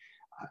poverty.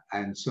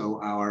 And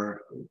so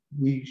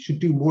we should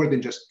do more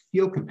than just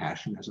feel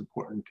compassion, as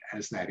important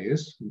as that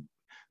is.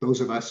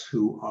 Those of us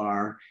who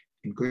are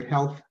in good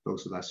health,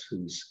 those of us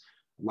whose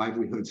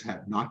livelihoods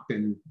have not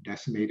been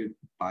decimated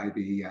by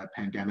the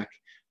pandemic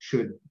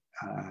should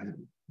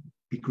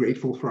be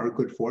grateful for our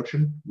good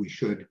fortune. We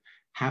should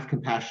have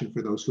compassion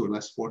for those who are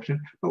less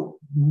fortunate. But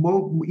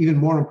even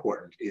more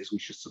important is we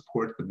should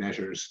support the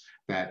measures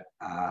that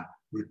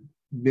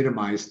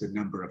minimize the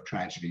number of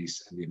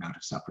tragedies and the amount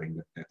of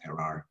suffering that there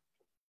are.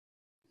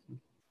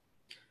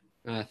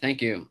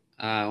 Thank you.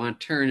 I want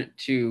to turn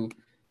to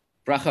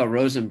Bracha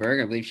Rosenberg.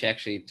 I believe she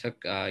actually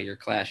took your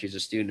class. She's a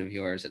student of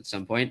yours at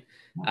some point.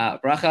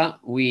 Bracha,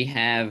 we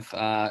have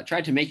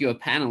tried to make you a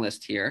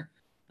panelist here.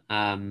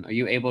 Are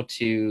you able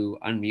to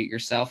unmute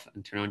yourself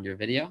and turn on your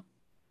video?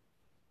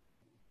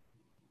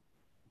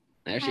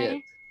 There she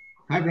is.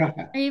 Hi,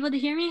 Bracha. Are you able to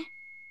hear me?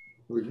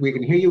 We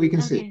can hear you, we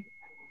can see.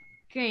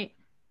 Great.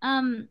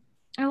 I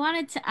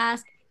wanted to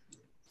ask,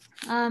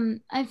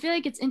 I feel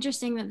like it's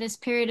interesting that this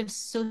period of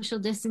social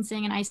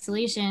distancing and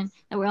isolation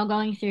that we're all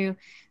going through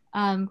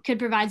could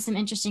provide some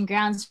interesting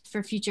grounds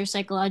for future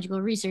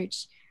psychological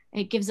research.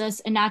 It gives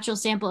us a natural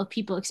sample of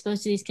people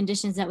exposed to these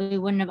conditions that we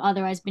wouldn't have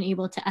otherwise been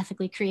able to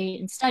ethically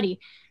create and study.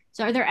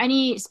 So are there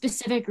any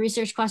specific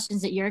research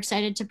questions that you're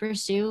excited to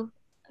pursue,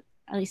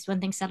 at least when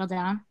things settle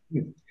down?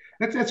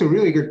 That's a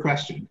really good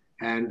question.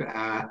 And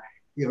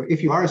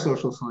if you are a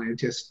social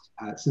scientist,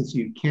 since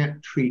you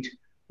can't treat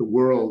the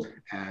world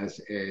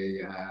as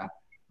a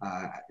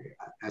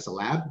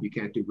lab, you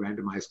can't do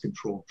randomized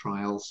controlled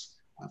trials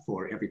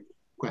for every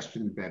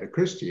question that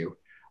occurs to you.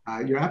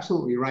 You're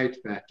absolutely right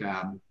that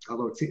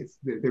although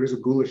there is a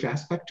ghoulish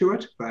aspect to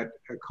it, but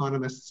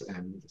economists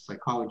and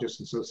psychologists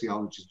and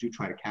sociologists do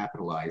try to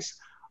capitalize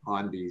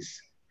on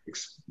these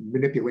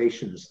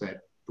manipulations that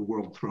the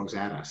world throws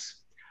at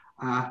us.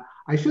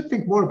 I should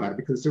think more about it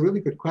because it's a really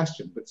good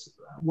question. But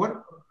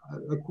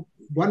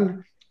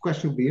one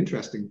question would be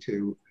interesting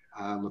to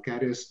look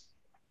at is,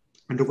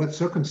 under what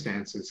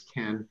circumstances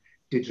can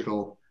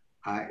digital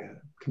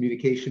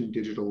communication,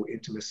 digital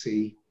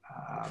intimacy,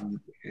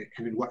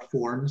 and in what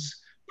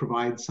forms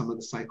provide some of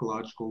the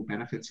psychological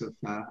benefits of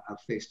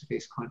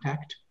face-to-face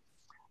contact?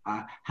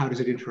 How does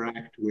it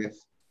interact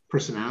with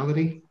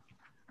personality?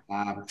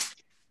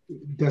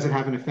 Does it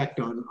have an effect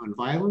on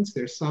violence?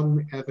 There's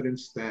some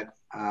evidence that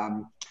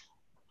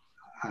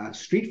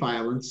street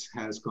violence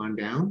has gone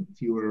down.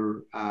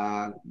 Fewer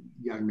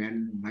young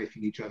men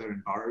knifing each other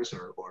in bars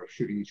or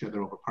shooting each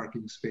other over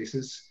parking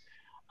spaces.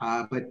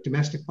 But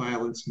domestic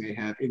violence may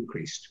have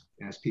increased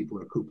as people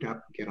are cooped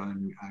up, get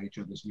on each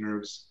other's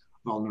nerves.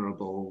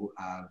 Vulnerable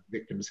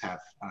victims have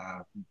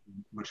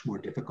much more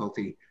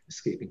difficulty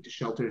escaping to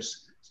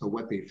shelters. So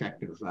what the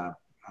effect of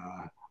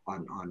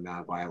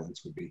on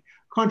violence would be.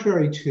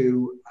 Contrary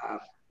to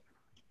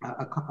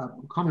a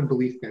common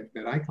belief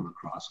that I come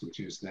across, which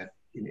is that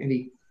in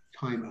any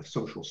time of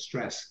social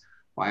stress,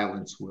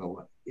 violence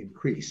will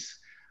increase.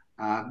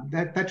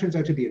 That turns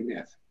out to be a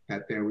myth,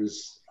 that there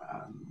was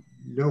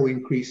no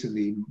increase in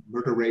the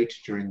murder rate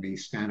during the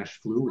Spanish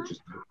flu, which is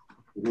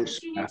the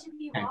worst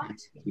pandemic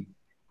of the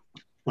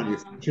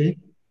 20th century.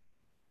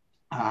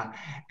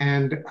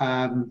 And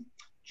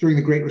during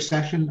the Great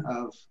Recession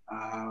of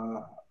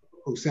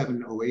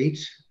 07,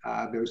 08,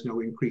 there was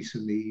no increase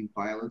in the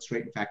violence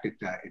rate. In fact, it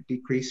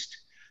decreased.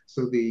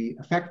 So the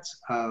effects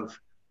of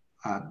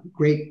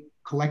great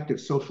collective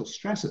social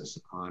stresses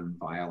on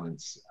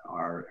violence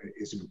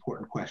is an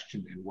important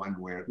question, and one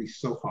where, at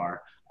least so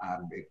far,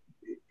 it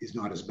is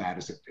not as bad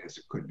as it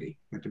could be.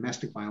 But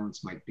domestic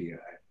violence might be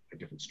a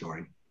different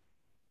story.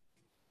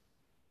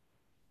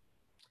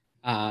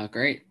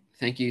 Great.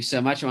 Thank you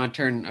so much. I've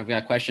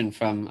got a question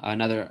from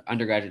another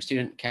undergraduate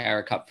student,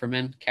 Kara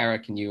Kupferman. Kara,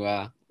 can you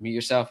mute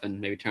yourself and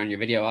maybe turn on your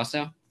video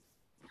also?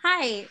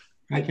 Hi.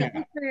 Hi, Thank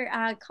you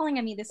for calling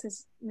on me. This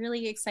is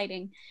really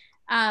exciting.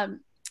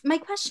 My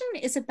question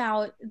is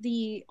about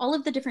all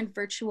of the different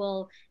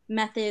virtual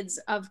methods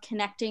of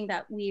connecting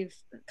that we've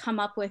come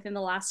up with in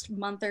the last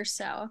month or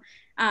so.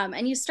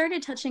 And you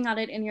started touching on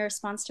it in your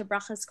response to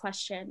Bracha's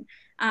question.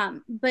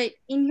 But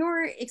in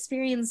your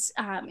experience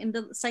in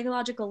the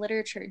psychological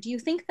literature, do you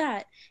think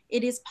that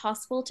it is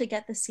possible to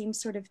get the same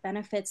sort of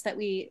benefits that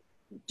we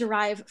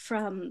derive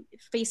from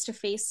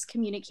face-to-face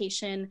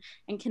communication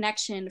and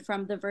connection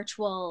from the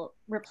virtual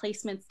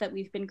replacements that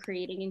we've been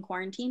creating in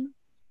quarantine?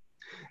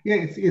 Yeah,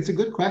 it's a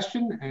good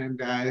question,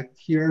 and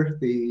here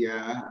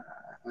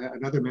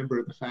another member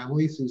of the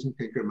family, Susan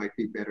Pinker, might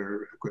be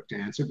better equipped to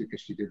answer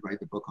because she did write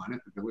the book on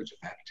it, The Village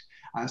Effect.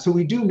 So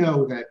we do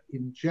know that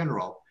in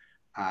general,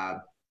 uh,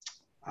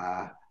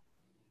 uh,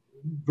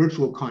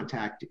 virtual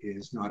contact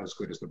is not as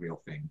good as the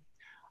real thing.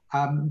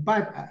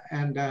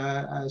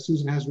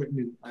 Susan has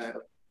written an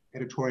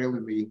editorial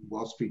in the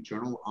Wall Street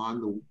Journal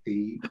on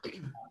the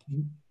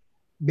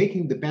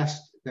making the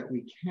best that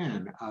we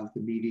can of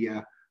the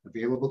media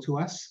available to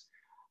us.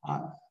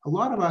 A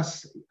lot of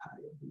us,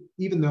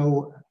 even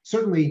though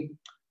certainly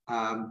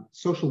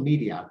social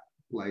media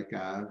like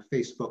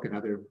Facebook and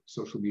other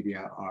social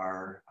media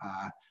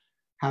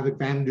have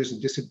advantages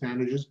and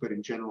disadvantages, but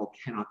in general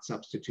cannot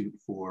substitute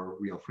for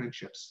real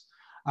friendships.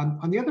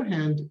 On the other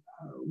hand,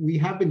 we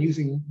have been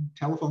using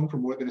telephone for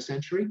more than a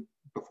century.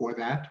 Before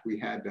that, we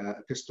had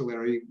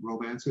epistolary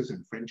romances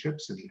and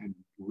friendships, and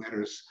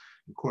letters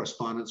and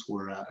correspondence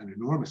were an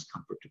enormous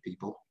comfort to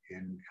people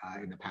in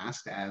the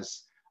past,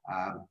 as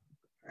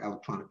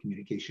electronic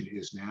communication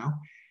is now.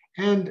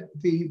 And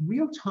the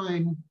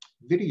real-time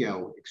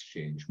video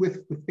exchange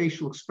with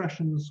facial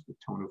expressions, with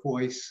tone of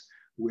voice,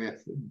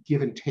 with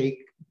give and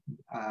take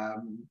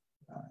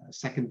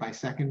second by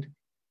second,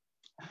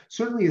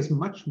 certainly is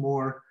much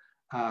more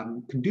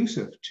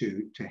conducive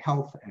to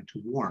health and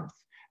to warmth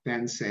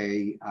than,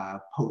 say,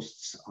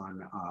 posts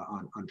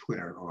on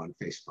Twitter or on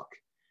Facebook.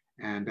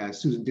 And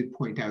Susan did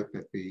point out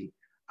that the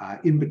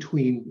in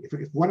between,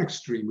 if one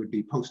extreme would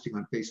be posting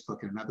on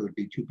Facebook and another would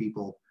be two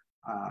people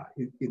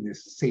in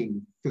this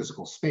same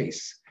physical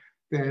space,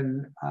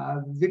 then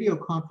video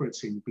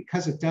conferencing,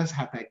 because it does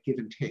have that give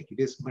and take, it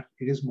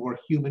is more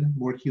human,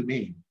 more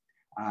humane,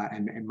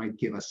 and might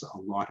give us a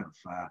lot of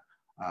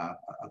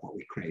what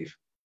we crave.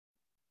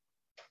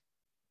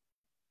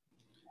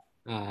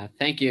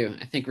 Thank you.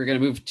 I think we're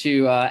going to move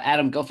to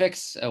Adam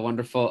Gullfix, a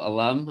wonderful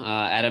alum.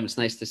 Adam, it's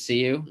nice to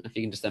see you. If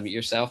you can just unmute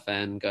yourself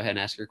and go ahead and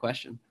ask your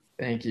question.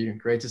 Thank you.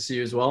 Great to see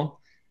you as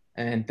well.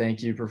 And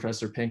thank you,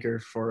 Professor Pinker,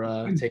 for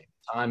taking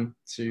the time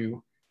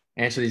to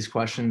answer these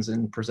questions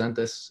and present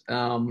this.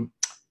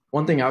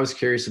 One thing I was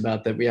curious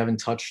about that we haven't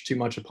touched too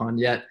much upon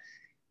yet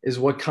is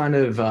what kind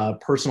of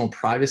personal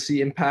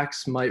privacy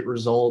impacts might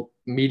result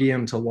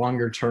medium to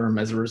longer term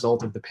as a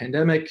result of the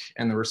pandemic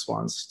and the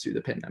response to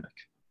the pandemic.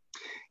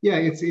 Yeah,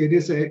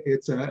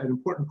 it's an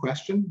important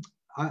question.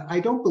 I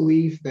don't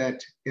believe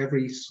that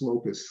every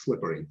slope is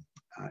slippery,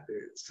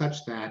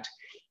 such that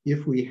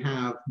if we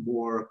have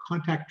more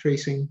contact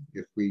tracing,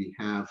 if we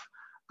have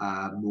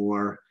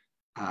more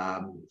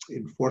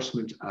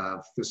enforcement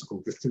of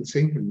physical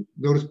distancing, and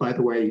notice, by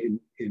the way,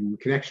 in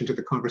connection to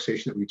the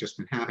conversation that we've just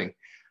been having,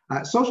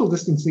 social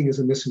distancing is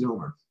a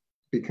misnomer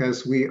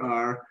because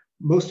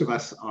most of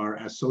us are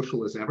as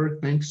social as ever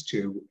thanks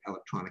to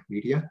electronic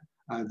media.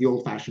 The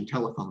old-fashioned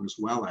telephone, as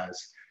well as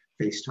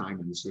FaceTime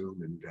and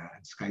Zoom and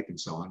Skype and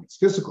so on. It's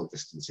physical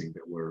distancing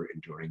that we're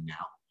enduring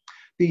now.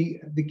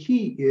 The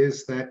key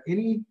is that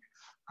any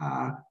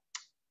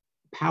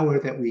power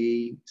that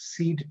we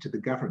cede to the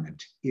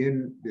government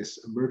in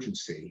this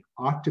emergency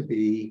ought to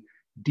be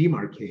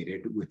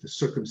demarcated with the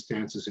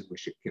circumstances in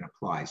which it can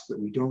apply, so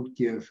that we don't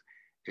give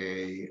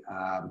a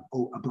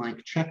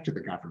blank check to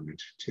the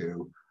government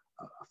to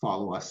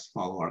follow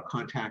our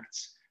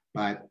contacts,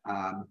 but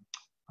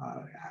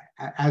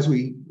as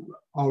we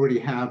already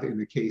have in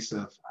the case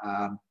of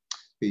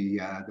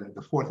the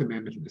Fourth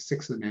Amendment and the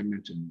Sixth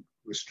Amendment and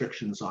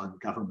restrictions on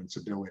government's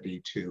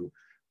ability to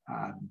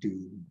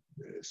do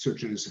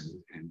searches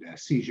and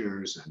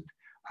seizures, and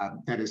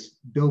that is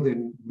build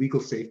in legal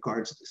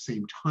safeguards at the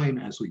same time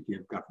as we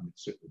give government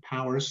certain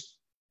powers,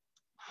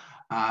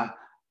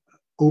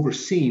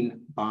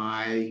 overseen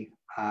by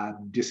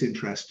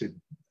disinterested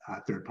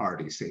third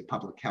parties, say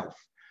public health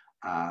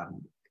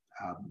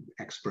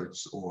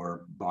experts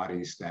or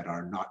bodies that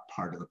are not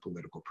part of the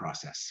political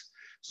process.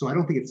 So I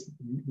don't think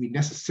we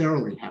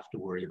necessarily have to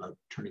worry about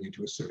turning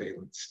into a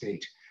surveillance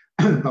state,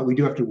 but we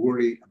do have to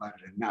worry about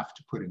it enough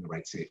to put in the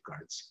right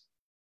safeguards.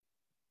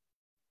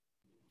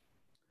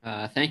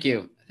 Thank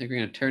you. I think we're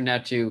going to turn now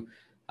to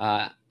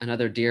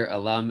another dear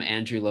alum,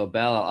 Andrew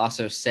Lobel. I'll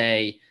also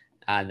say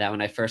that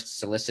when I first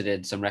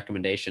solicited some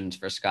recommendations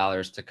for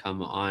scholars to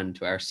come on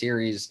to our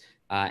series,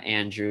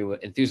 Andrew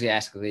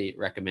enthusiastically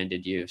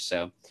recommended you.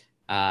 So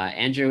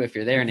Andrew, if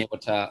you're there and able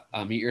to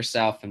mute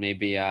yourself and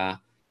maybe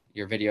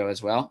your video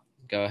as well,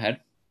 go ahead.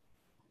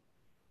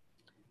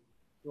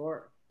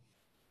 Sure.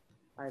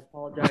 I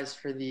apologize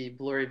for the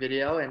blurry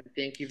video, and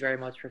thank you very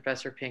much,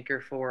 Professor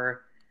Pinker,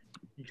 for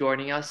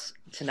joining us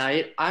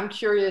tonight. I'm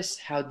curious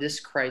how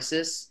this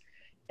crisis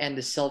and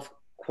the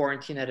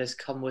self-quarantine that has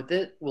come with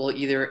it will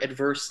either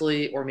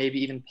adversely or maybe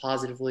even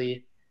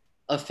positively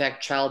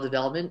affect child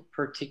development,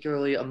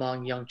 particularly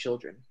among young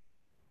children.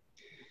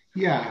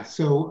 Yeah,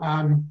 so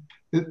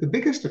the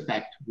biggest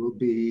effect will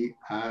be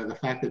the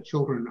fact that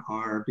children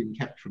are being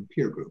kept from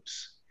peer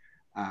groups.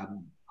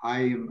 I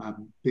am a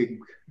big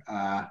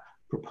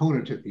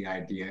proponent of the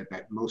idea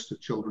that most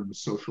of children's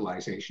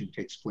socialization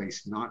takes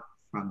place not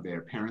from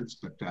their parents,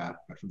 but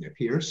from their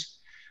peers.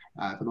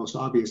 The most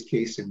obvious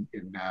case in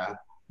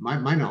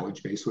my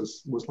knowledge base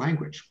was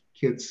language.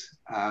 Kids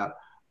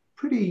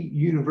pretty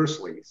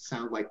universally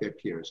sound like their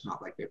peers,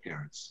 not like their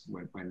parents.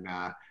 When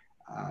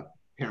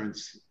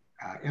parents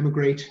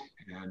emigrate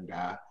and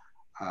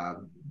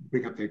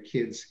bring up their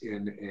kids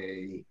in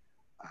a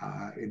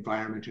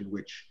environment in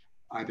which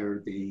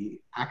either the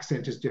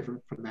accent is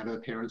different from that of the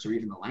parents or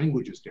even the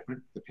language is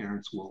different, the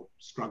parents will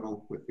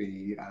struggle with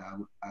the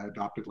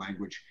adopted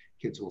language.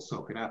 Kids will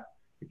soak it up.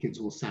 The kids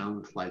will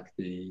sound like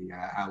the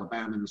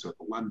Alabamans or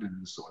the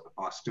Londons or the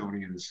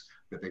Bostonians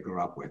that they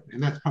grew up with.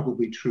 And that's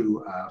probably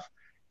true of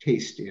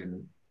taste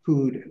in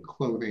food and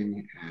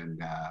clothing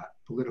and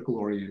political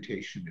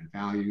orientation and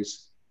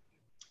values.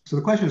 So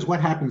the question is,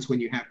 what happens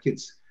when you have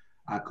kids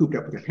cooped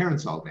up with their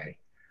parents all day?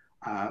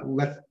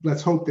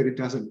 Let's hope that it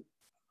doesn't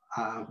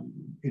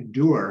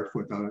endure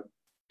for the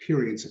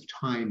periods of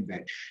time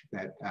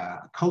that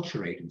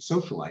acculturate and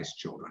socialize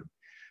children.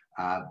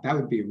 That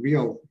would be a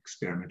real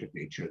experiment of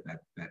nature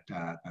that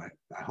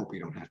I hope we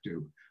don't have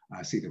to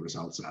see the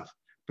results of.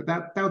 But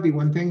that would be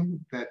one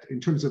thing that, in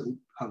terms of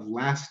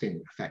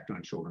lasting effect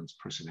on children's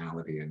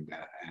personality and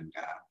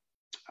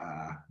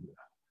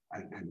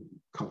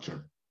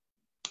culture.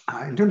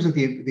 In terms of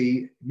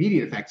the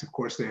immediate effects, of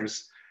course,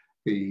 there's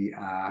the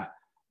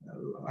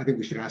I think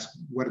we should ask,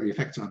 what are the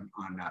effects on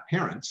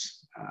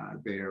parents?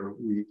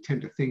 We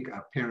tend to think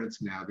of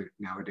parents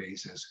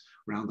nowadays as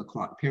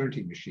round-the-clock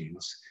parenting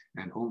machines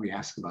and only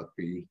ask about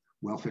the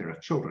welfare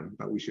of children,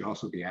 but we should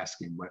also be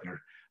asking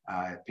whether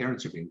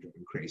parents are being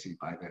driven crazy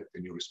by the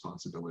new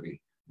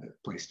responsibility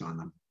placed on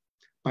them.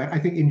 But I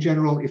think in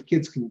general, if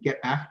kids can get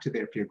back to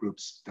their peer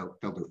groups, they'll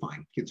do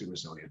fine. Kids are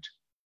resilient.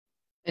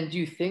 And do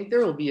you think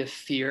there will be a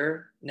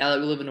fear now that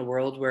we live in a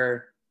world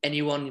where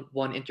anyone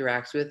one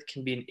interacts with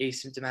can be an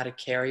asymptomatic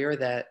carrier,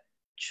 that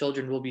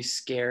children will be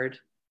scared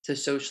to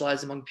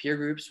socialize among peer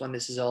groups when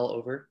this is all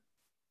over?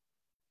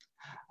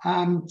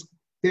 A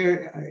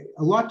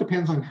lot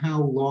depends on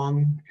how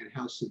long and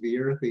how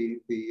severe the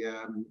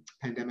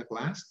pandemic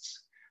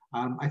lasts.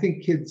 I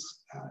think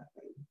kids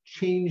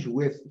change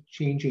with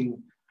changing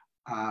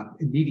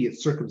immediate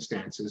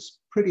circumstances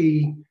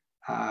pretty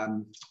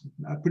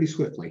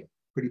swiftly,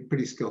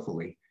 pretty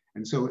skillfully.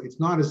 And so it's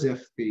not as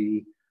if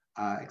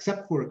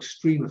except for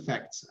extreme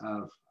effects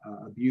of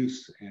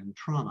abuse and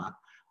trauma,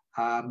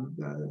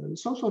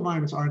 social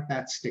environments aren't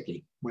that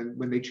sticky.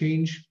 When they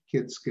change,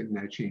 kids can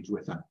change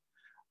with them.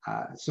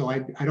 So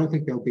I don't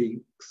think there'll be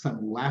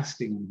some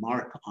lasting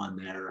mark on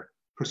their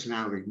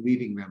personality,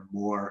 leaving them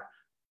more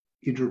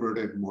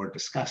introverted, more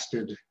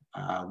disgusted,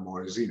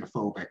 more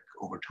xenophobic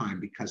over time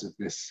because of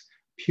this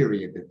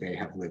period that they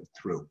have lived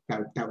through.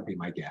 That would be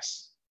my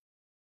guess.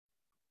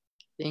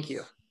 Thank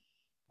you.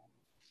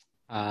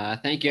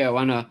 Thank you. I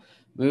want to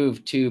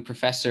move to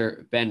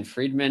Professor Ben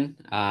Friedman,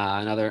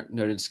 another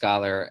noted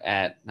scholar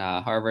at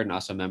Harvard and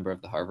also a member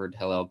of the Harvard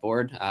Hillel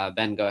board.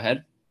 Ben, go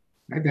ahead.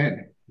 Hi,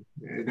 Ben.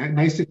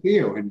 Nice to see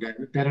you. And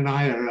Ben and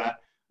I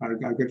are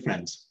good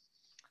friends.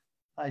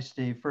 Hi,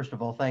 Steve. First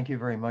of all, thank you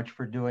very much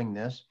for doing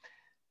this.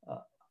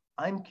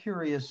 I'm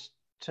curious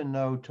to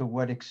know to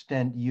what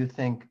extent you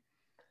think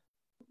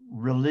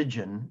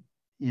religion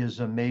is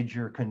a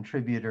major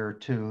contributor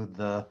to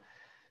the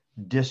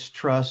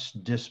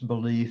distrust,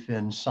 disbelief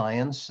in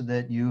science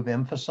that you've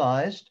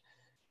emphasized.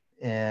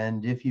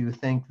 And if you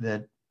think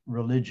that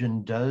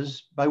religion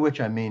does, by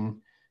which I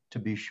mean, to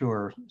be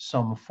sure,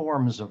 some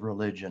forms of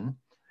religion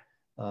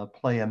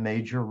play a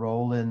major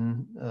role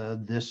in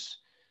this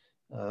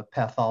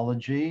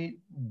pathology.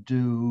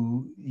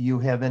 Do you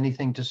have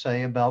anything to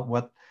say about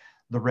what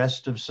the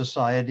rest of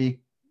society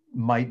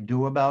might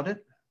do about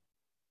it?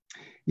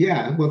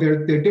 Yeah, well,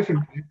 there are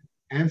different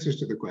answers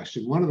to the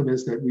question. One of them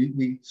is that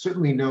we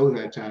certainly know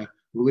that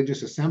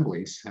religious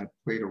assemblies have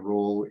played a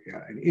role,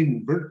 an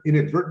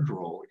inadvertent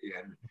role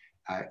in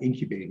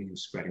incubating and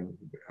spreading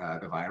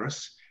the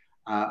virus.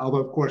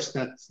 Although, of course,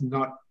 that's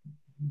not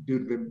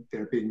due to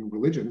there being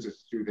religions,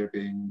 it's due to there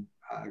being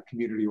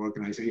community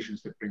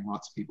organizations that bring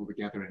lots of people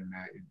together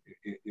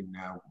in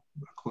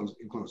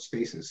enclosed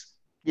spaces.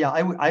 Yeah,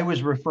 I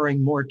was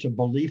referring more to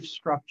belief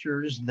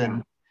structures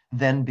than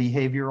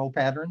behavioral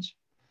patterns.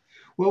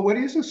 Well, what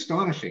is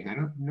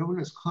astonishing, no one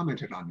has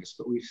commented on this,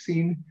 but we've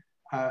seen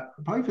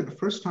probably for the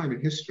first time in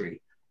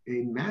history,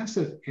 a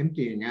massive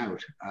emptying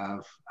out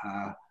of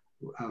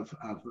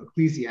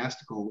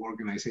ecclesiastical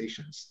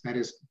organizations. That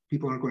is,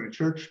 people aren't going to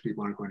church,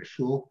 people aren't going to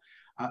shul,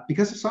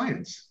 because of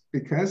science,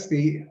 because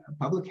the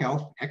public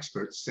health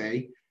experts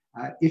say,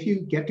 if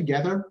you get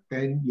together,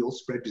 then you'll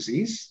spread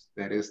disease.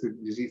 That is, the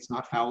disease, it's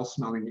not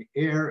foul-smelling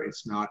air,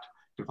 it's not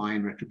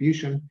divine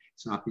retribution,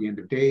 it's not the end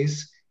of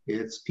days,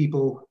 it's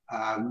people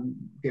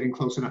getting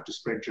close enough to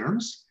spread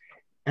germs.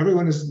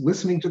 Everyone is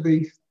listening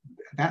to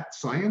that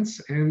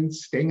science and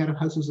staying out of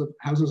houses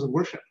of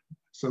worship.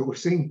 So we're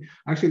seeing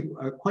actually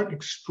a quite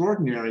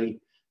extraordinary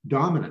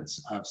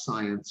dominance of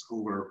science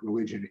over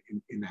religion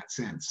in that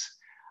sense.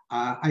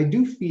 I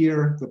do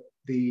fear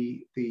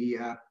the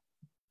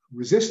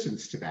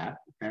resistance to that.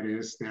 That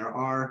is, there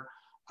are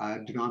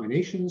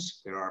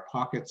denominations, there are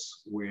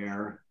pockets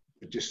where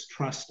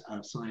distrust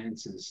of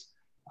science is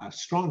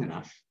strong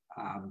enough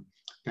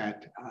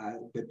that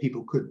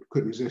people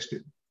could resist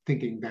it,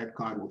 thinking that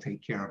God will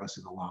take care of us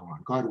in the long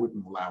run. God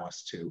wouldn't allow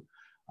us to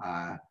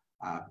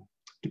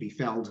be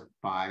felled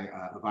by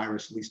a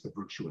virus, at least the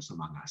virtuous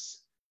among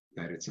us.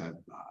 That it's a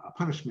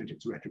punishment,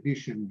 it's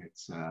retribution,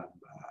 it's an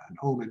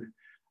omen.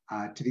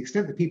 To the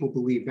extent that people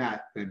believe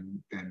that,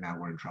 then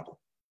we're in trouble.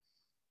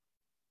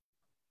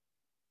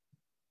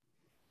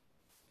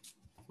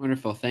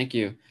 Wonderful, thank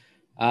you.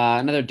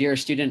 Another dear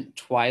student,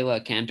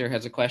 Twyla Cantor,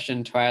 has a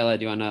question. Twyla,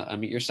 do you want to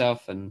unmute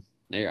yourself? And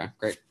there you are,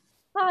 great.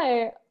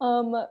 Hi,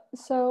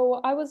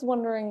 so I was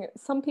wondering,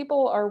 some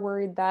people are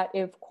worried that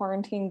if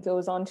quarantine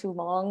goes on too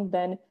long,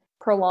 then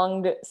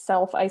prolonged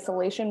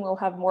self-isolation will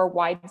have more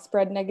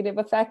widespread negative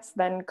effects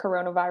than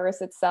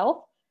coronavirus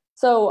itself.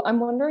 So I'm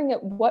wondering,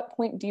 at what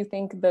point do you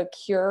think the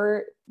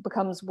cure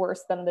becomes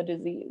worse than the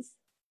disease?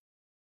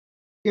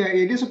 Yeah,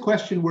 it is a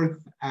question worth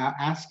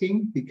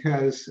asking,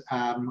 because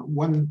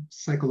one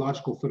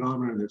psychological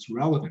phenomenon that's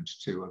relevant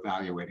to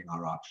evaluating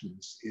our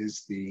options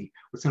is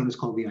what's sometimes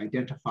called the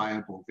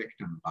identifiable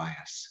victim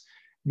bias.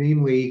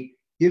 Namely,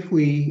 if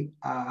we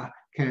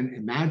can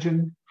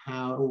imagine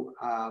how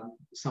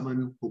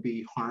someone will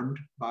be harmed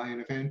by an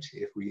event,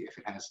 if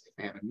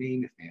they have a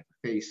name, if they have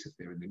a face, if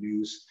they're in the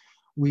news,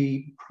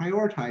 we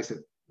prioritize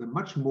it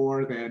much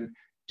more than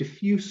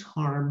diffuse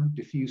harm,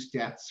 diffuse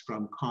deaths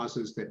from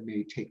causes that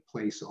may take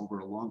place over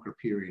a longer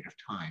period of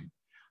time.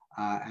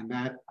 And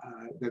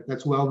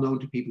that's well known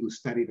to people who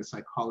study the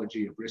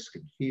psychology of risk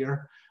and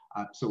fear.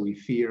 So we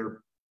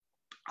fear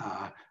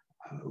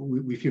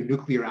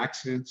nuclear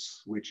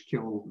accidents, which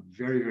kill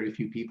very, very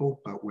few people,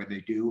 but when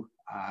they do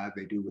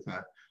with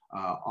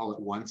all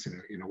at once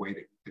in a way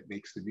that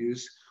makes the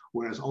news.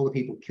 Whereas all the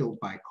people killed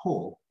by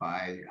coal,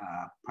 by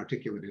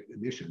particulate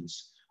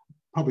emissions,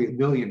 probably 1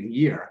 million a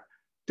year,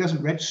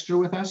 doesn't register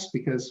with us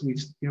because we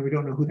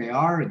don't know who they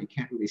are, and you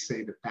can't really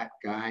say that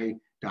guy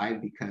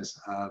died because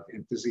of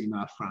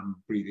emphysema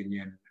from breathing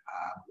in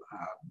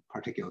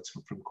particulates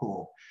from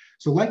coal.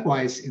 So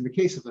likewise, in the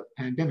case of a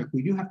pandemic,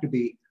 we do have to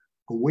be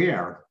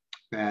aware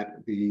that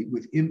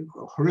with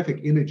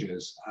horrific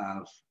images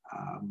of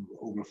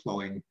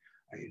overflowing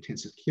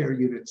intensive care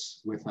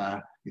units,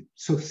 it's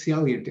so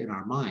salient in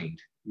our mind.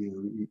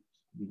 You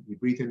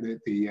breathe in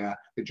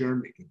the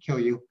germ, it can kill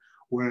you,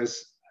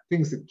 whereas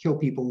things that kill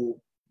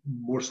people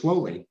more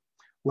slowly,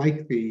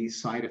 like the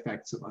side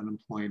effects of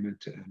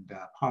unemployment and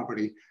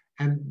poverty,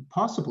 and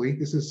possibly,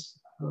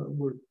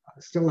 we're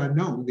still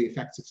unknown, the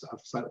effects of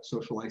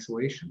social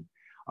isolation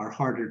are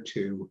harder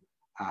to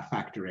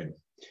factor in.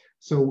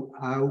 So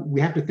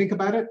we have to think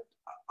about it.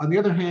 On the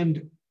other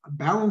hand,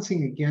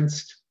 balancing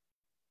against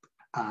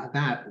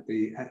that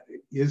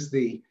is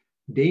the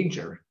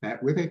danger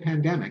that with a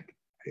pandemic,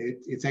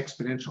 it's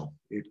exponential.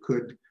 It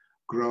could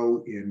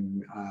grow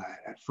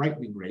at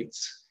frightening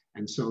rates.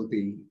 And so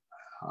the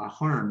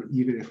harm,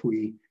 even if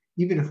we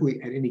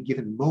at any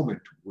given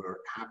moment we're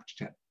apt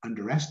to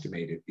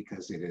underestimate it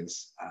because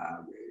it's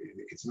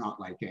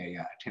not like a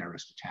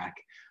terrorist attack,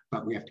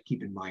 but we have to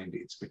keep in mind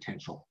its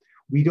potential.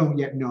 We don't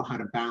yet know how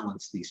to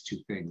balance these two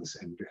things,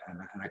 and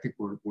I think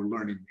we're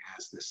learning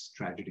as this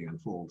tragedy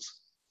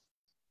unfolds.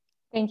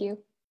 Thank you.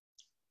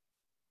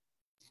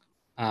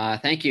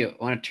 Thank you.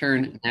 I want to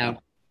turn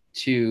now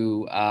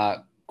to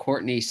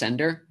Courtney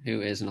Sender,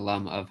 who is an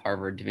alum of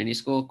Harvard Divinity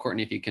School.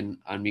 Courtney, if you can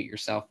unmute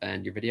yourself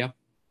and your video.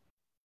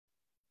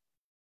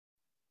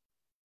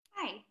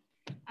 Hi.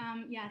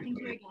 Yeah, thank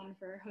you again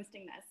for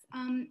hosting this.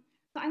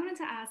 So I wanted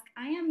to ask,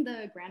 I am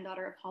the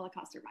granddaughter of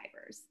Holocaust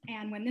survivors.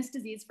 And when this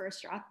disease first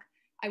struck,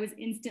 I was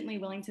instantly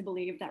willing to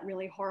believe that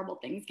really horrible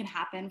things can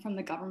happen from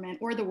the government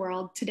or the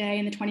world. Today,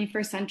 in the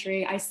 21st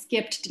century, I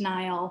skipped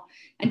denial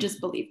and just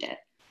believed it.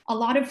 A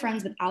lot of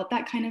friends without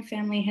that kind of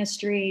family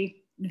history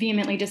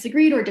vehemently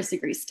disagreed or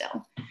disagree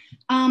still.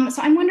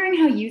 So I'm wondering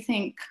how you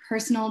think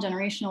personal,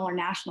 generational, or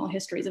national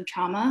histories of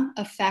trauma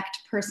affect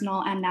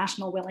personal and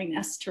national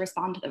willingness to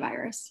respond to the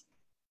virus.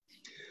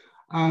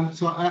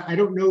 So I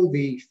don't know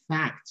the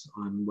facts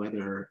on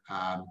whether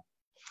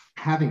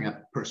having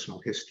a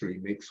personal history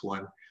makes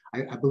one.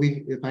 I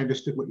believe, if I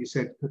understood what you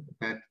said,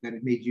 that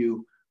it made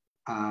you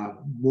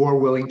more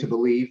willing to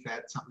believe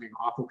that something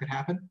awful could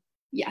happen?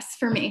 Yes,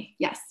 for me,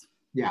 yes.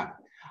 Yeah.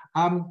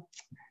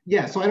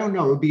 Yeah, so I don't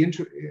know. It would be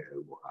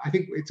I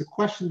think it's a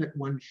question that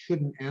one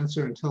shouldn't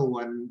answer until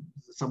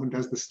someone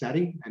does the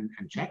study and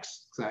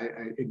checks. So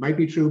it might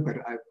be true, but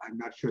I'm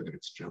not sure that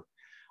it's true.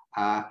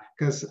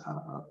 Because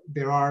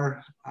there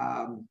are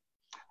a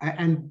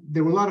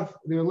lot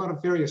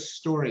of various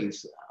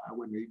stories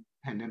when the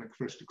pandemic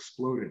first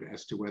exploded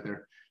as to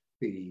whether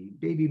the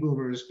baby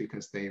boomers,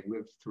 because they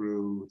lived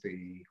through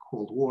the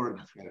Cold War and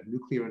the threat of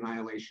nuclear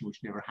annihilation, which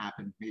never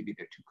happened, maybe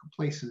they're too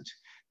complacent.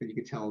 Then you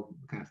could tell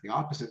kind of the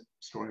opposite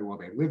story. Well,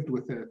 they lived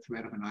with the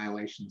threat of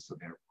annihilation, so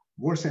they're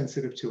more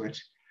sensitive to it.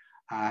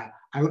 I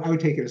would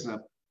take it as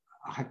a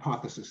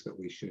hypothesis that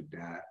we should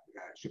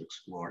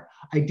explore.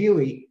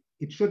 Ideally,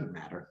 it shouldn't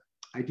matter.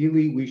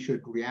 Ideally, we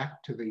should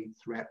react to the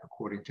threat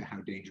according to how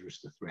dangerous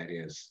the threat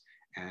is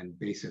and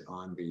base it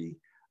on the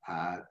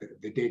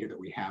the data that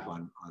we have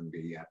on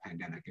the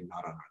pandemic and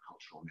not on our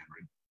cultural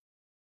memory.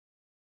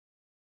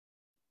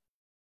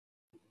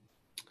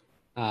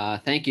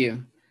 Thank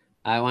you.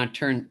 I want to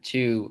turn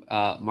to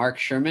Mark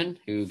Sherman,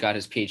 who got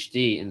his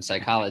PhD in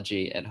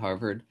psychology at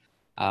Harvard.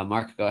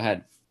 Mark, go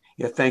ahead.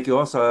 Yeah, thank you.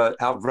 Also,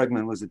 Al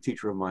Bregman was a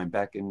teacher of mine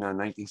back in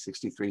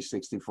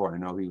 1963-64. I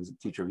know he was a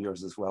teacher of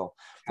yours as well.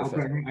 Al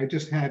Bregman, I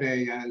just had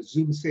a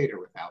Zoom Seder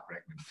with Al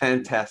Bregman.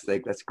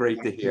 Fantastic. That's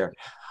great to hear.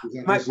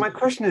 My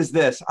question is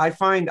this. I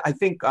just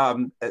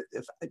want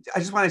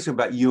to ask you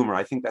about humor.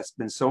 I think that's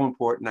been so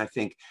important. I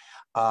think,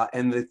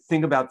 and the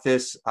thing about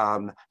this, I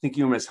think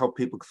humor has helped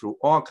people through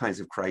all kinds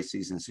of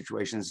crises and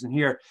situations. And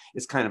here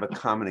it's kind of a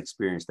common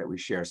experience that we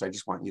share. So I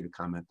just want you to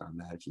comment on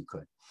that if you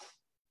could.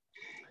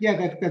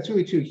 Yeah, that's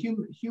really true.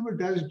 Humor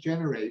does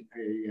generate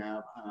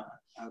a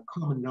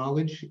common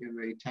knowledge in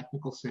the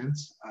technical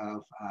sense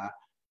of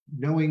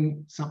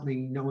knowing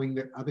something, knowing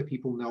that other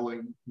people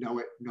knowing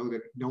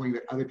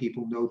that other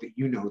people know that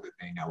you know that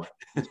they know it.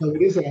 So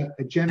it is a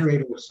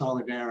generator of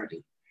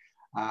solidarity.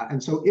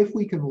 And so if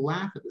we can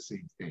laugh at the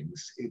same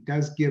things, it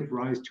does give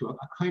rise to a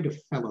kind of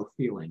fellow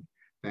feeling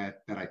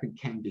that I think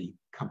can be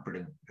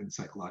comforting and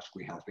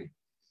psychologically healthy.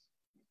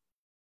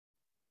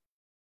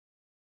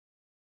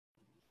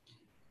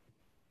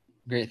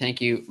 Great, thank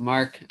you,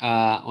 Mark.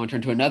 I want to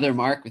turn to another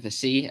Mark with a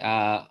C.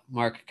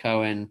 Mark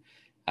Cohen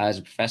is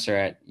a professor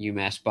at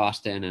UMass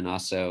Boston and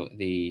also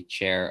the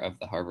chair of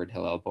the Harvard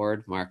Hillel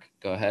board. Mark,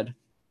 go ahead.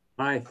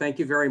 Hi, thank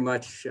you very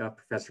much,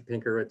 Professor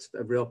Pinker. It's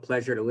a real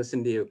pleasure to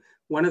listen to you.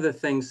 One of the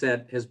things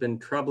that has been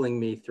troubling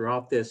me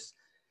throughout this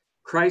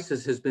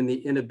crisis has been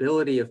the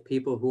inability of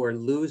people who are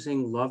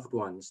losing loved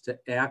ones to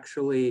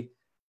actually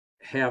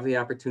have the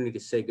opportunity to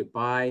say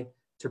goodbye,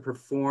 to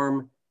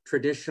perform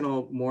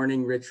traditional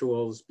mourning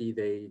rituals, be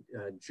they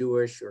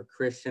Jewish or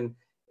Christian.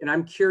 And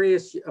I'm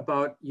curious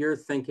about your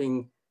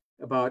thinking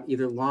about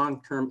either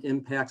long-term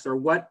impacts or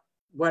what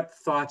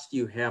thoughts do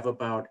you have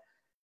about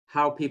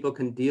how people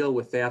can deal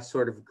with that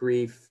sort of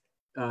grief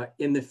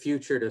in the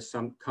future to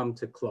come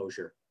to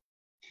closure?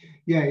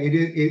 Yeah, it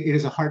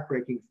is a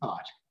heartbreaking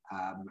thought.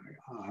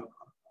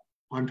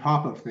 On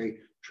top of the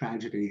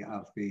tragedy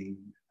of the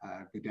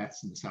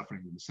deaths and the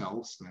suffering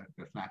themselves,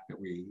 the fact that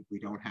we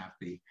don't have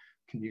the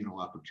communal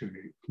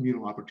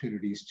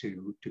opportunities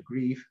to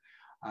grieve,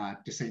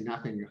 to say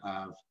nothing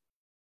of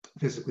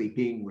physically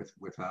being with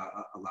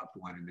a loved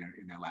one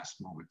in their last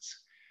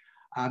moments.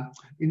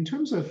 In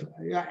terms of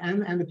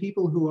and the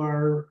people who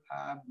are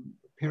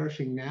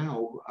perishing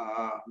now,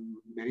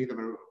 many of them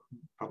are,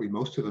 probably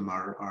most of them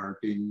are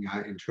being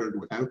interred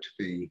without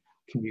the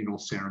communal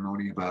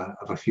ceremony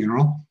of a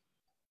funeral.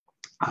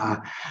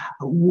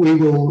 We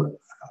will.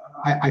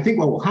 I think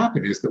what will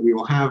happen is that we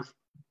will have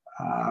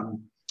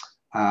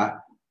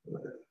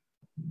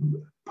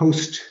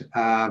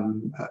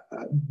post-event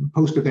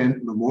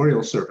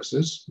memorial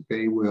services.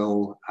 They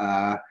will,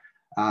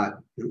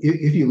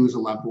 if you lose a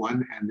loved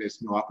one and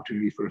there's no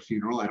opportunity for a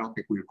funeral, I don't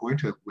think we're going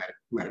to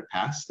let it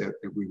pass, that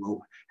we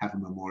will have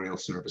memorial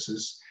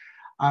services.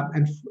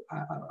 And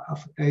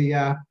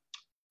a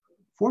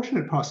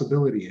fortunate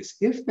possibility is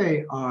if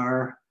they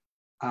are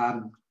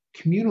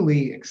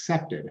communally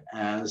accepted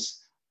as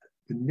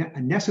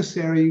a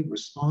necessary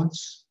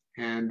response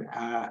and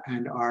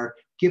are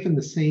given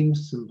the same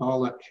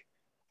symbolic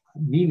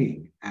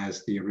meaning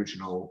as the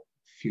original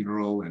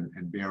funeral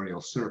and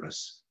burial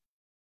service,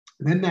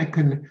 then that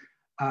can,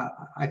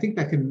 I think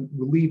that can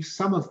relieve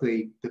some of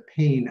the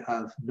pain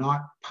of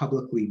not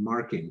publicly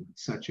marking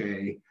such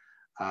a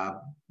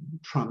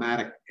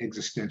traumatic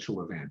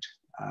existential event.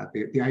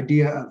 The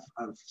idea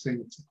of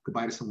saying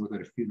goodbye to someone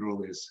at a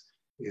funeral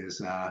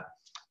is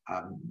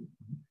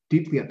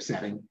deeply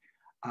upsetting,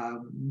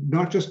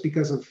 not just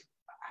because of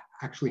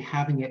actually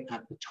having it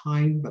at the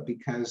time, but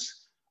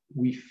because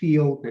we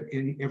feel that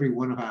every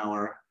one of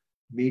our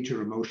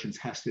major emotions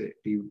has to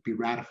be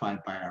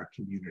ratified by our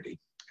community.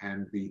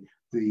 And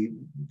the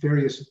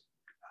various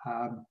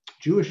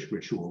Jewish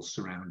rituals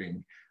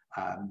surrounding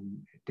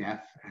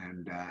death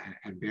and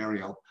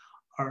burial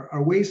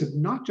are ways of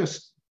not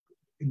just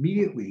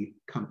immediately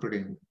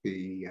comforting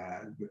the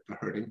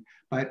hurting,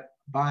 but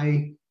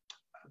by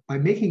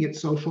making it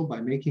social,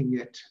 by making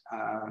it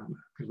a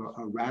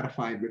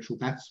ratified ritual,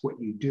 that's what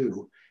you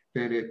do,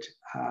 then it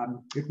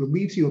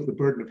relieves you of the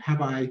burden of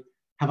have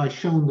I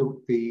shown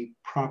the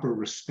proper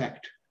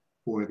respect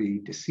for the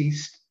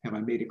deceased? Have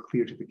I made it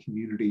clear to the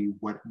community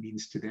what it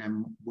means to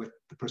them, what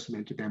the person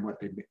meant to them,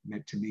 what they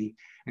meant to me?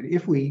 And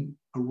if we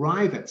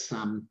arrive at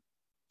some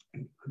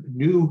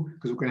new,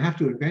 because we're going to have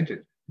to invent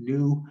it,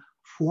 new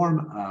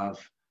form of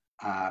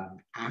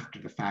after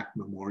the fact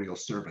memorial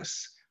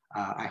service,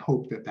 I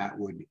hope that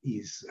would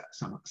ease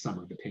some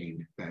of the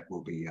pain that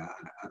will be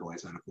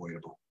otherwise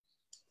unavoidable.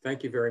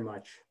 Thank you very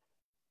much.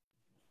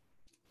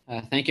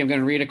 Thank you. I'm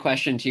going to read a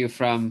question to you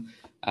from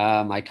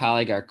my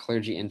colleague, our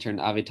clergy intern,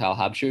 Avital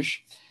Habshush.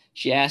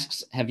 She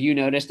asks, have you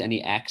noticed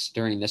any acts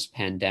during this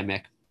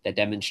pandemic that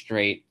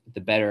demonstrate the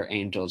better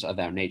angels of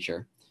our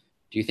nature?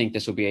 Do you think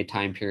this will be a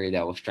time period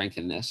that will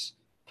strengthen this,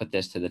 put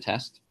this to the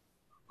test?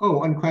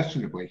 Oh,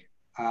 unquestionably.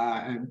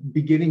 And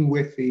beginning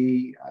with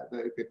the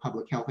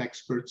public health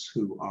experts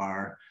who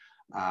are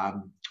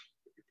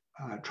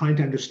trying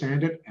to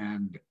understand it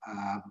and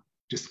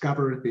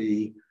discover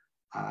the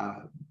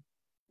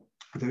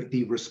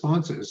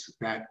responses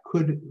that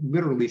could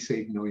literally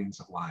save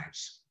millions of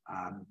lives.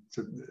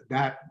 So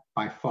that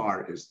by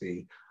far is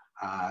the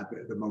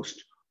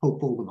most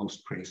hopeful, the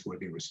most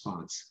praiseworthy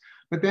response.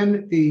 But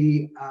then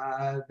the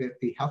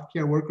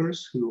healthcare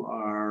workers who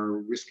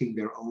are risking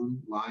their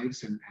own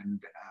lives and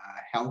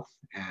health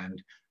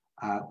and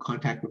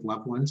contact with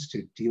loved ones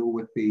to deal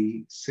with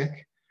the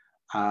sick.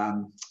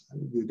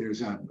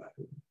 There's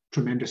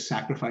tremendous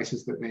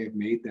sacrifices that they have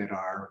made that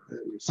are,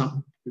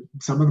 some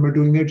of them are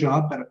doing their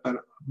job, but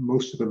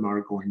most of them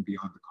are going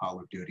beyond the call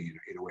of duty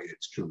in a way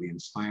that's truly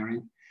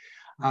inspiring.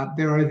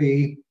 There are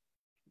the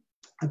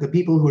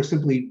people who are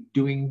simply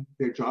doing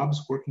their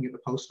jobs, working at the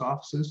post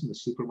offices and the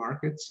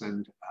supermarkets,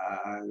 and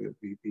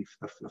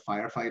the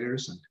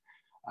firefighters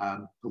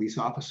and police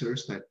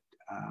officers that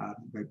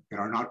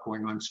are not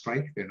going on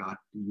strike. They're not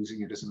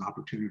using it as an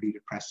opportunity to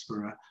press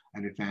for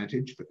an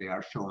advantage, but they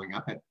are showing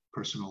up at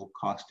personal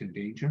cost and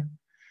danger.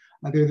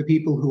 They're the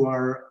people who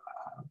are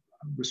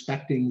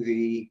respecting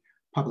the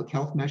public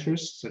health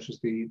measures, such as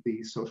the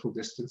social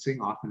distancing,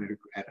 often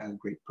at a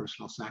great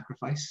personal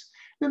sacrifice.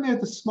 Then there are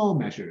the small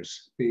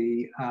measures,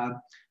 the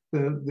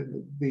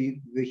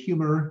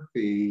humor,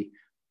 the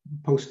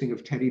posting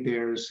of teddy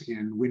bears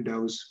in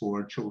windows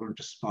for children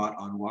to spot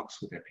on walks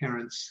with their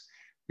parents,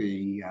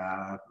 the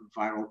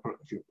viral,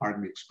 if you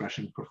pardon the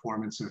expression,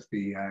 performance of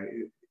the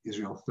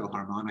Israel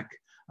Philharmonic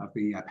of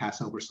the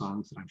Passover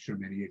songs that I'm sure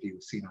many of you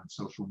have seen on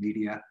social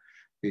media,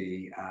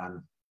 the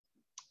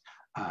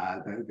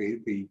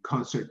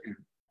concert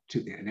to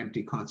an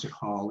empty concert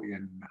hall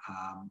in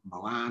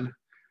Milan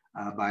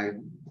by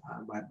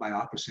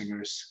opera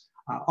singers,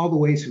 all the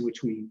ways in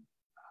which we,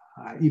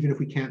 even if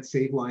we can't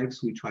save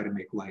lives, we try to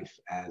make life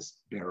as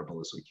bearable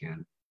as we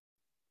can.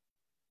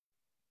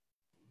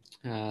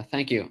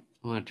 Thank you.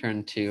 I want to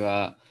turn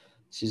to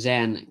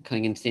Suzanne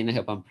Klingenstein. I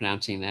hope I'm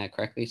pronouncing that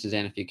correctly.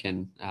 Suzanne, if you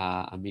can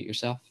unmute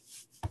yourself.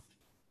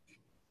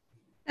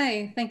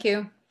 Hi, thank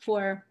you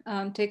for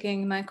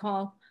taking my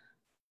call.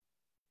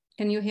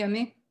 Can you hear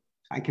me?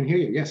 I can hear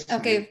you, yes.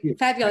 Okay,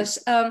 fabulous.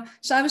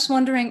 So I was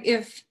wondering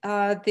if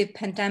the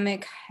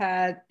pandemic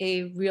had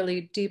a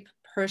really deep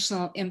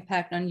personal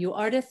impact on you.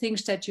 Are there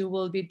things that you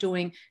will be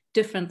doing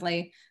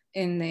differently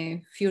in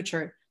the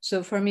future?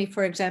 So for me,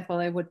 for example,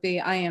 it would be,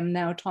 I am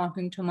now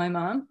talking to my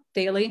mom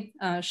daily.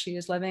 She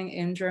is living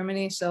in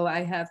Germany. So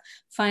I have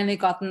finally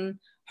gotten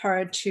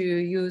her to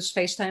use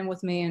FaceTime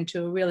with me and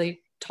to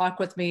really talk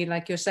with me.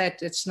 Like you said,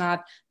 it's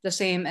not the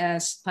same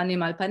as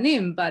panim al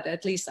panim, but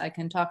at least I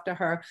can talk to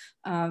her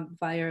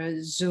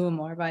via Zoom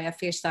or via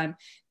FaceTime.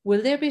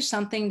 Will there be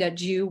something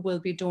that you will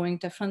be doing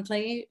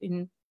differently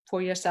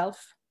for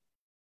yourself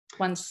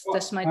once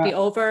this might be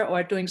over,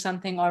 or doing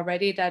something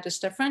already that is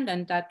different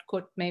and that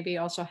could maybe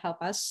also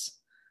help us?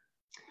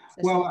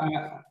 Well,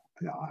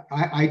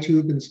 I too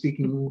have been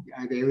speaking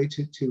daily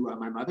to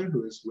my mother,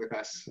 who is with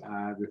us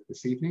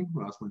this evening,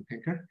 Rosalind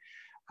Pinker.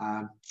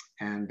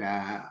 And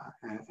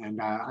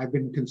I've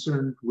been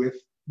concerned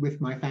with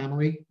my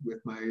family,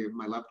 with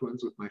my loved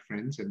ones, with my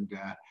friends, and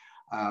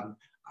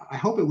I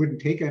hope it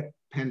wouldn't take a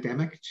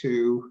pandemic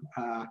to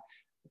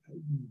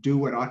do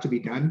what ought to be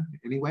done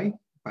anyway.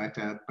 But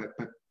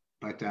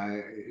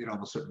it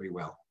almost certainly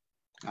will.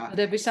 Would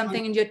there be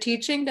something in your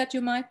teaching that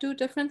you might do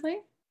differently?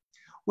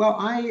 Well,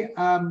 I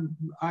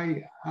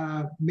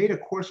made a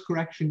course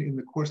correction in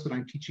the course that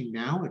I'm teaching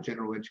now, a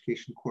general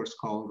education course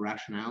called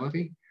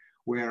Rationality,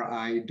 where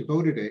I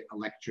devoted a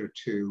lecture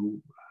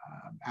to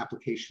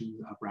application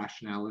of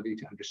rationality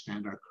to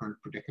understand our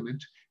current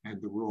predicament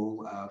and the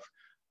role of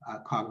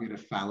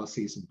cognitive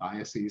fallacies and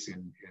biases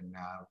in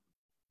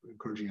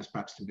encouraging us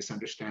perhaps to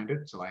misunderstand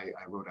it. So I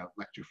wrote a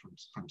lecture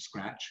from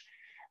scratch.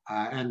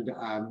 And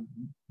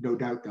no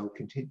doubt there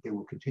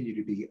will continue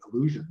to be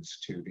allusions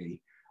to the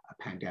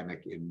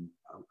pandemic in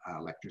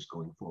lectures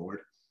going forward.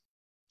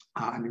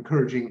 I'm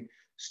encouraging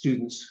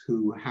students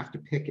who have to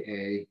pick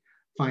a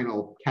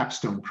final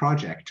capstone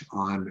project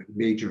on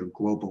major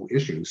global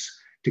issues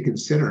to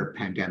consider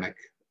pandemic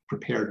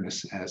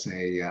preparedness as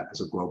a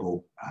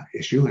global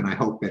issue. And I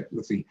hope that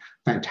with the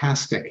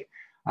fantastic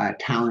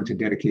talent and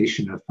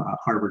dedication of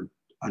Harvard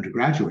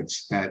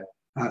undergraduates, that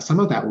some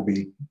of that will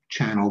be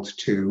channeled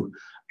to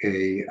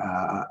a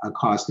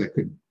cause that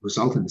could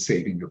result in the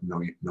saving of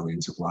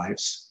millions of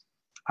lives.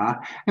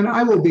 And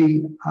I will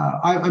be,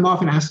 I'm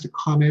often asked to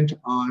comment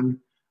on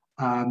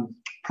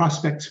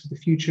prospects for the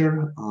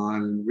future,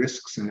 on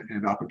risks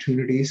and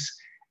opportunities.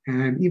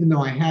 And even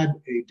though I had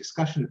a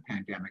discussion of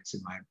pandemics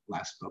in my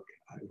last book,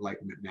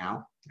 Enlightenment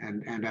Now,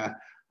 and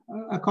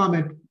a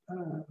comment,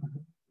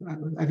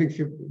 I think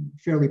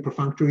fairly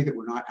perfunctory, that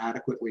we're not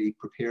adequately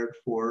prepared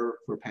for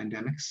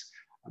pandemics.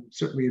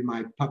 Certainly in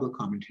my public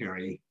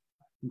commentary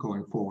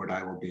going forward,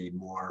 I will be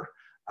more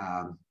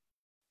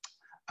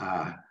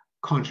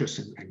conscious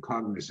and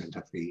cognizant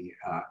of the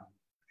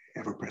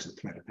ever-present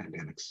threat of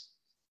pandemics.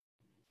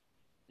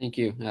 Thank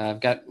you.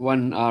 I've got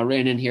one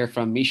written in here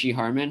from Mishi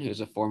Harman,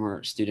 who's a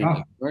former student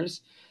of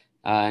yours.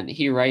 And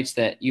he writes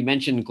that you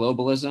mentioned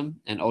globalism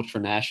and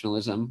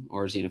ultranationalism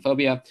or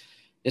xenophobia.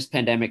 This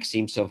pandemic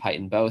seems to have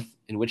heightened both.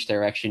 In which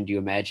direction do you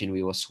imagine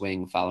we will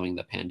swing following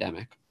the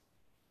pandemic?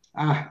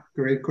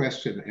 Great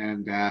question.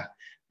 And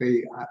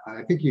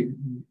I think you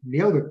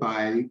nailed it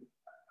by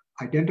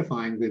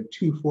identifying the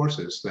two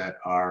forces that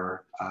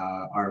are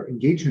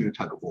engaged in a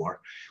tug of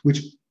war,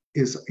 which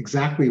is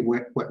exactly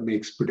what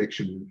makes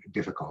prediction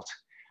difficult.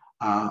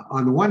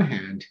 On the one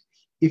hand,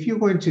 if you're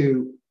going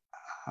to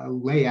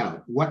lay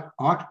out what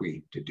ought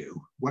we to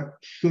do, what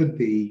should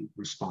the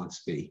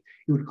response be,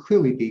 it would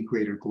clearly be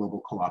greater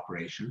global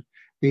cooperation.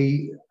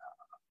 The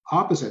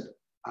opposite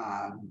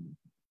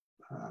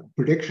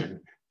prediction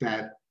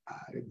that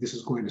this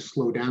is going to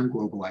slow down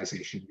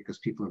globalization because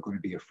people are going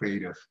to be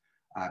afraid of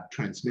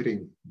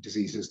transmitting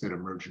diseases that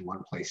emerge in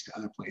one place to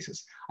other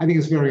places, I think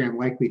is very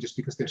unlikely, just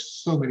because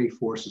there's so many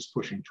forces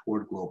pushing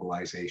toward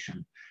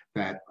globalization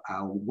that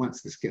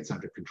once this gets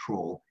under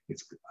control,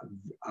 it's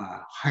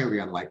highly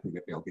unlikely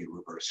that they'll be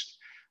reversed.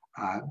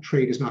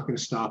 Trade is not going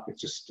to stop.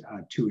 It's just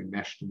too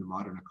enmeshed in the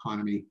modern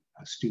economy.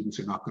 Students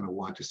are not going to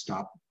want to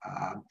stop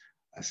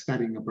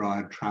studying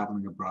abroad,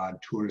 traveling abroad.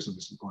 Tourism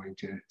isn't going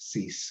to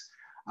cease.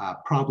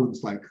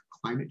 Problems like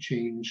climate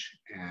change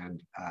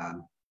and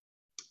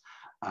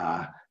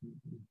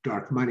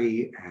dark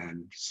money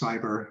and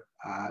cyber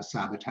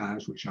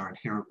sabotage, which are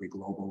inherently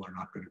global, are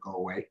not going to go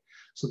away.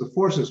 So the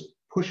forces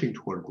pushing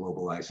toward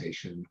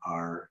globalization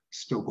are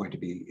still going to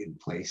be in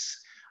place.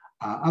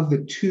 Of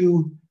the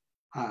two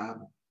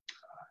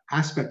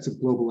aspects of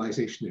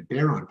globalization that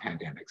bear on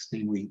pandemics,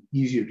 namely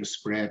easier to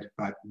spread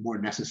but more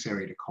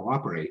necessary to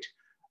cooperate,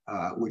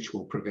 which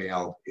will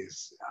prevail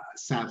is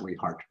sadly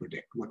hard to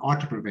predict. What ought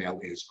to prevail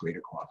is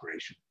greater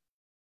cooperation.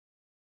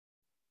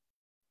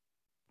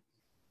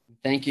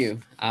 Thank you.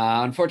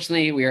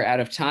 Unfortunately, we are out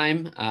of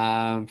time.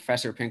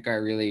 Professor Pinker, I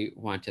really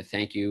want to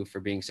thank you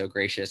for being so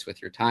gracious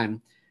with your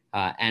time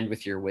and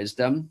with your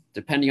wisdom.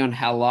 Depending on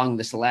how long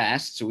this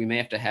lasts, we may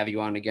have to have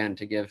you on again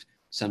to give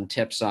some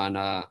tips on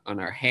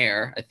our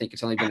hair. I think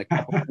it's only been a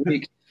couple of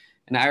weeks,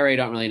 and I already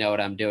don't really know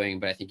what I'm doing,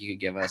 but I think you could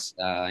give us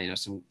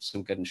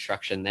some good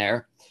instruction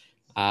there.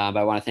 But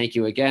I want to thank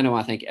you again. I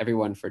want to thank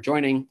everyone for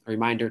joining. A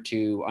reminder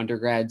to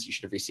undergrads, you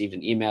should have received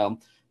an email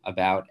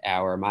about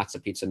our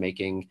matzah pizza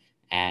making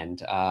and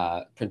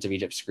Prince of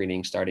Egypt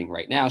screening starting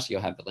right now, so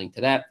you'll have the link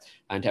to that.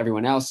 And to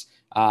everyone else,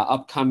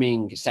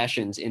 upcoming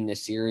sessions in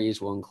this series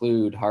will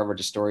include Harvard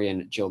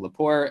historian Jill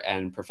Lepore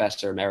and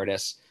Professor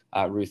Emeritus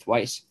Ruth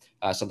Weiss.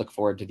 So look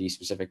forward to the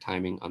specific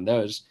timing on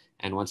those.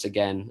 And once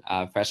again,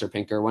 Professor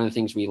Pinker, one of the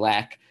things we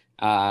lack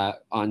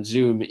on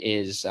Zoom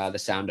is the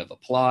sound of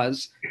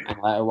applause.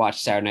 I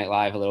watched Saturday Night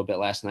Live a little bit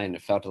last night and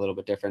it felt a little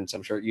bit different. So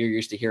I'm sure you're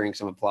used to hearing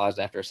some applause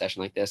after a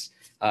session like this.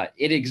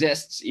 It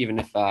exists, even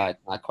if it's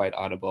not quite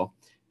audible.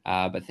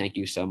 But thank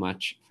you so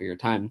much for your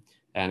time.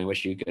 And I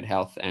wish you good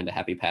health and a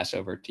happy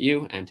Passover to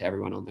you and to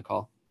everyone on the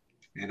call.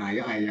 And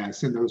I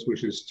send those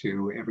wishes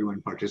to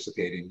everyone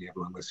participating,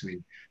 everyone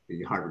listening,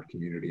 the Harvard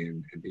community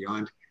and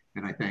beyond.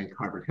 And I thank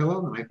Harvard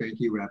Hillel, and I thank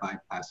you, Rabbi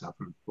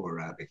Passover, for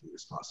making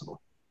this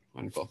possible.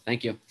 Wonderful.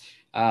 Thank you.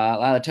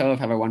 Lila Tov,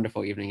 have a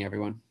wonderful evening,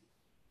 everyone.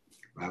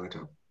 Lila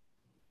Tov.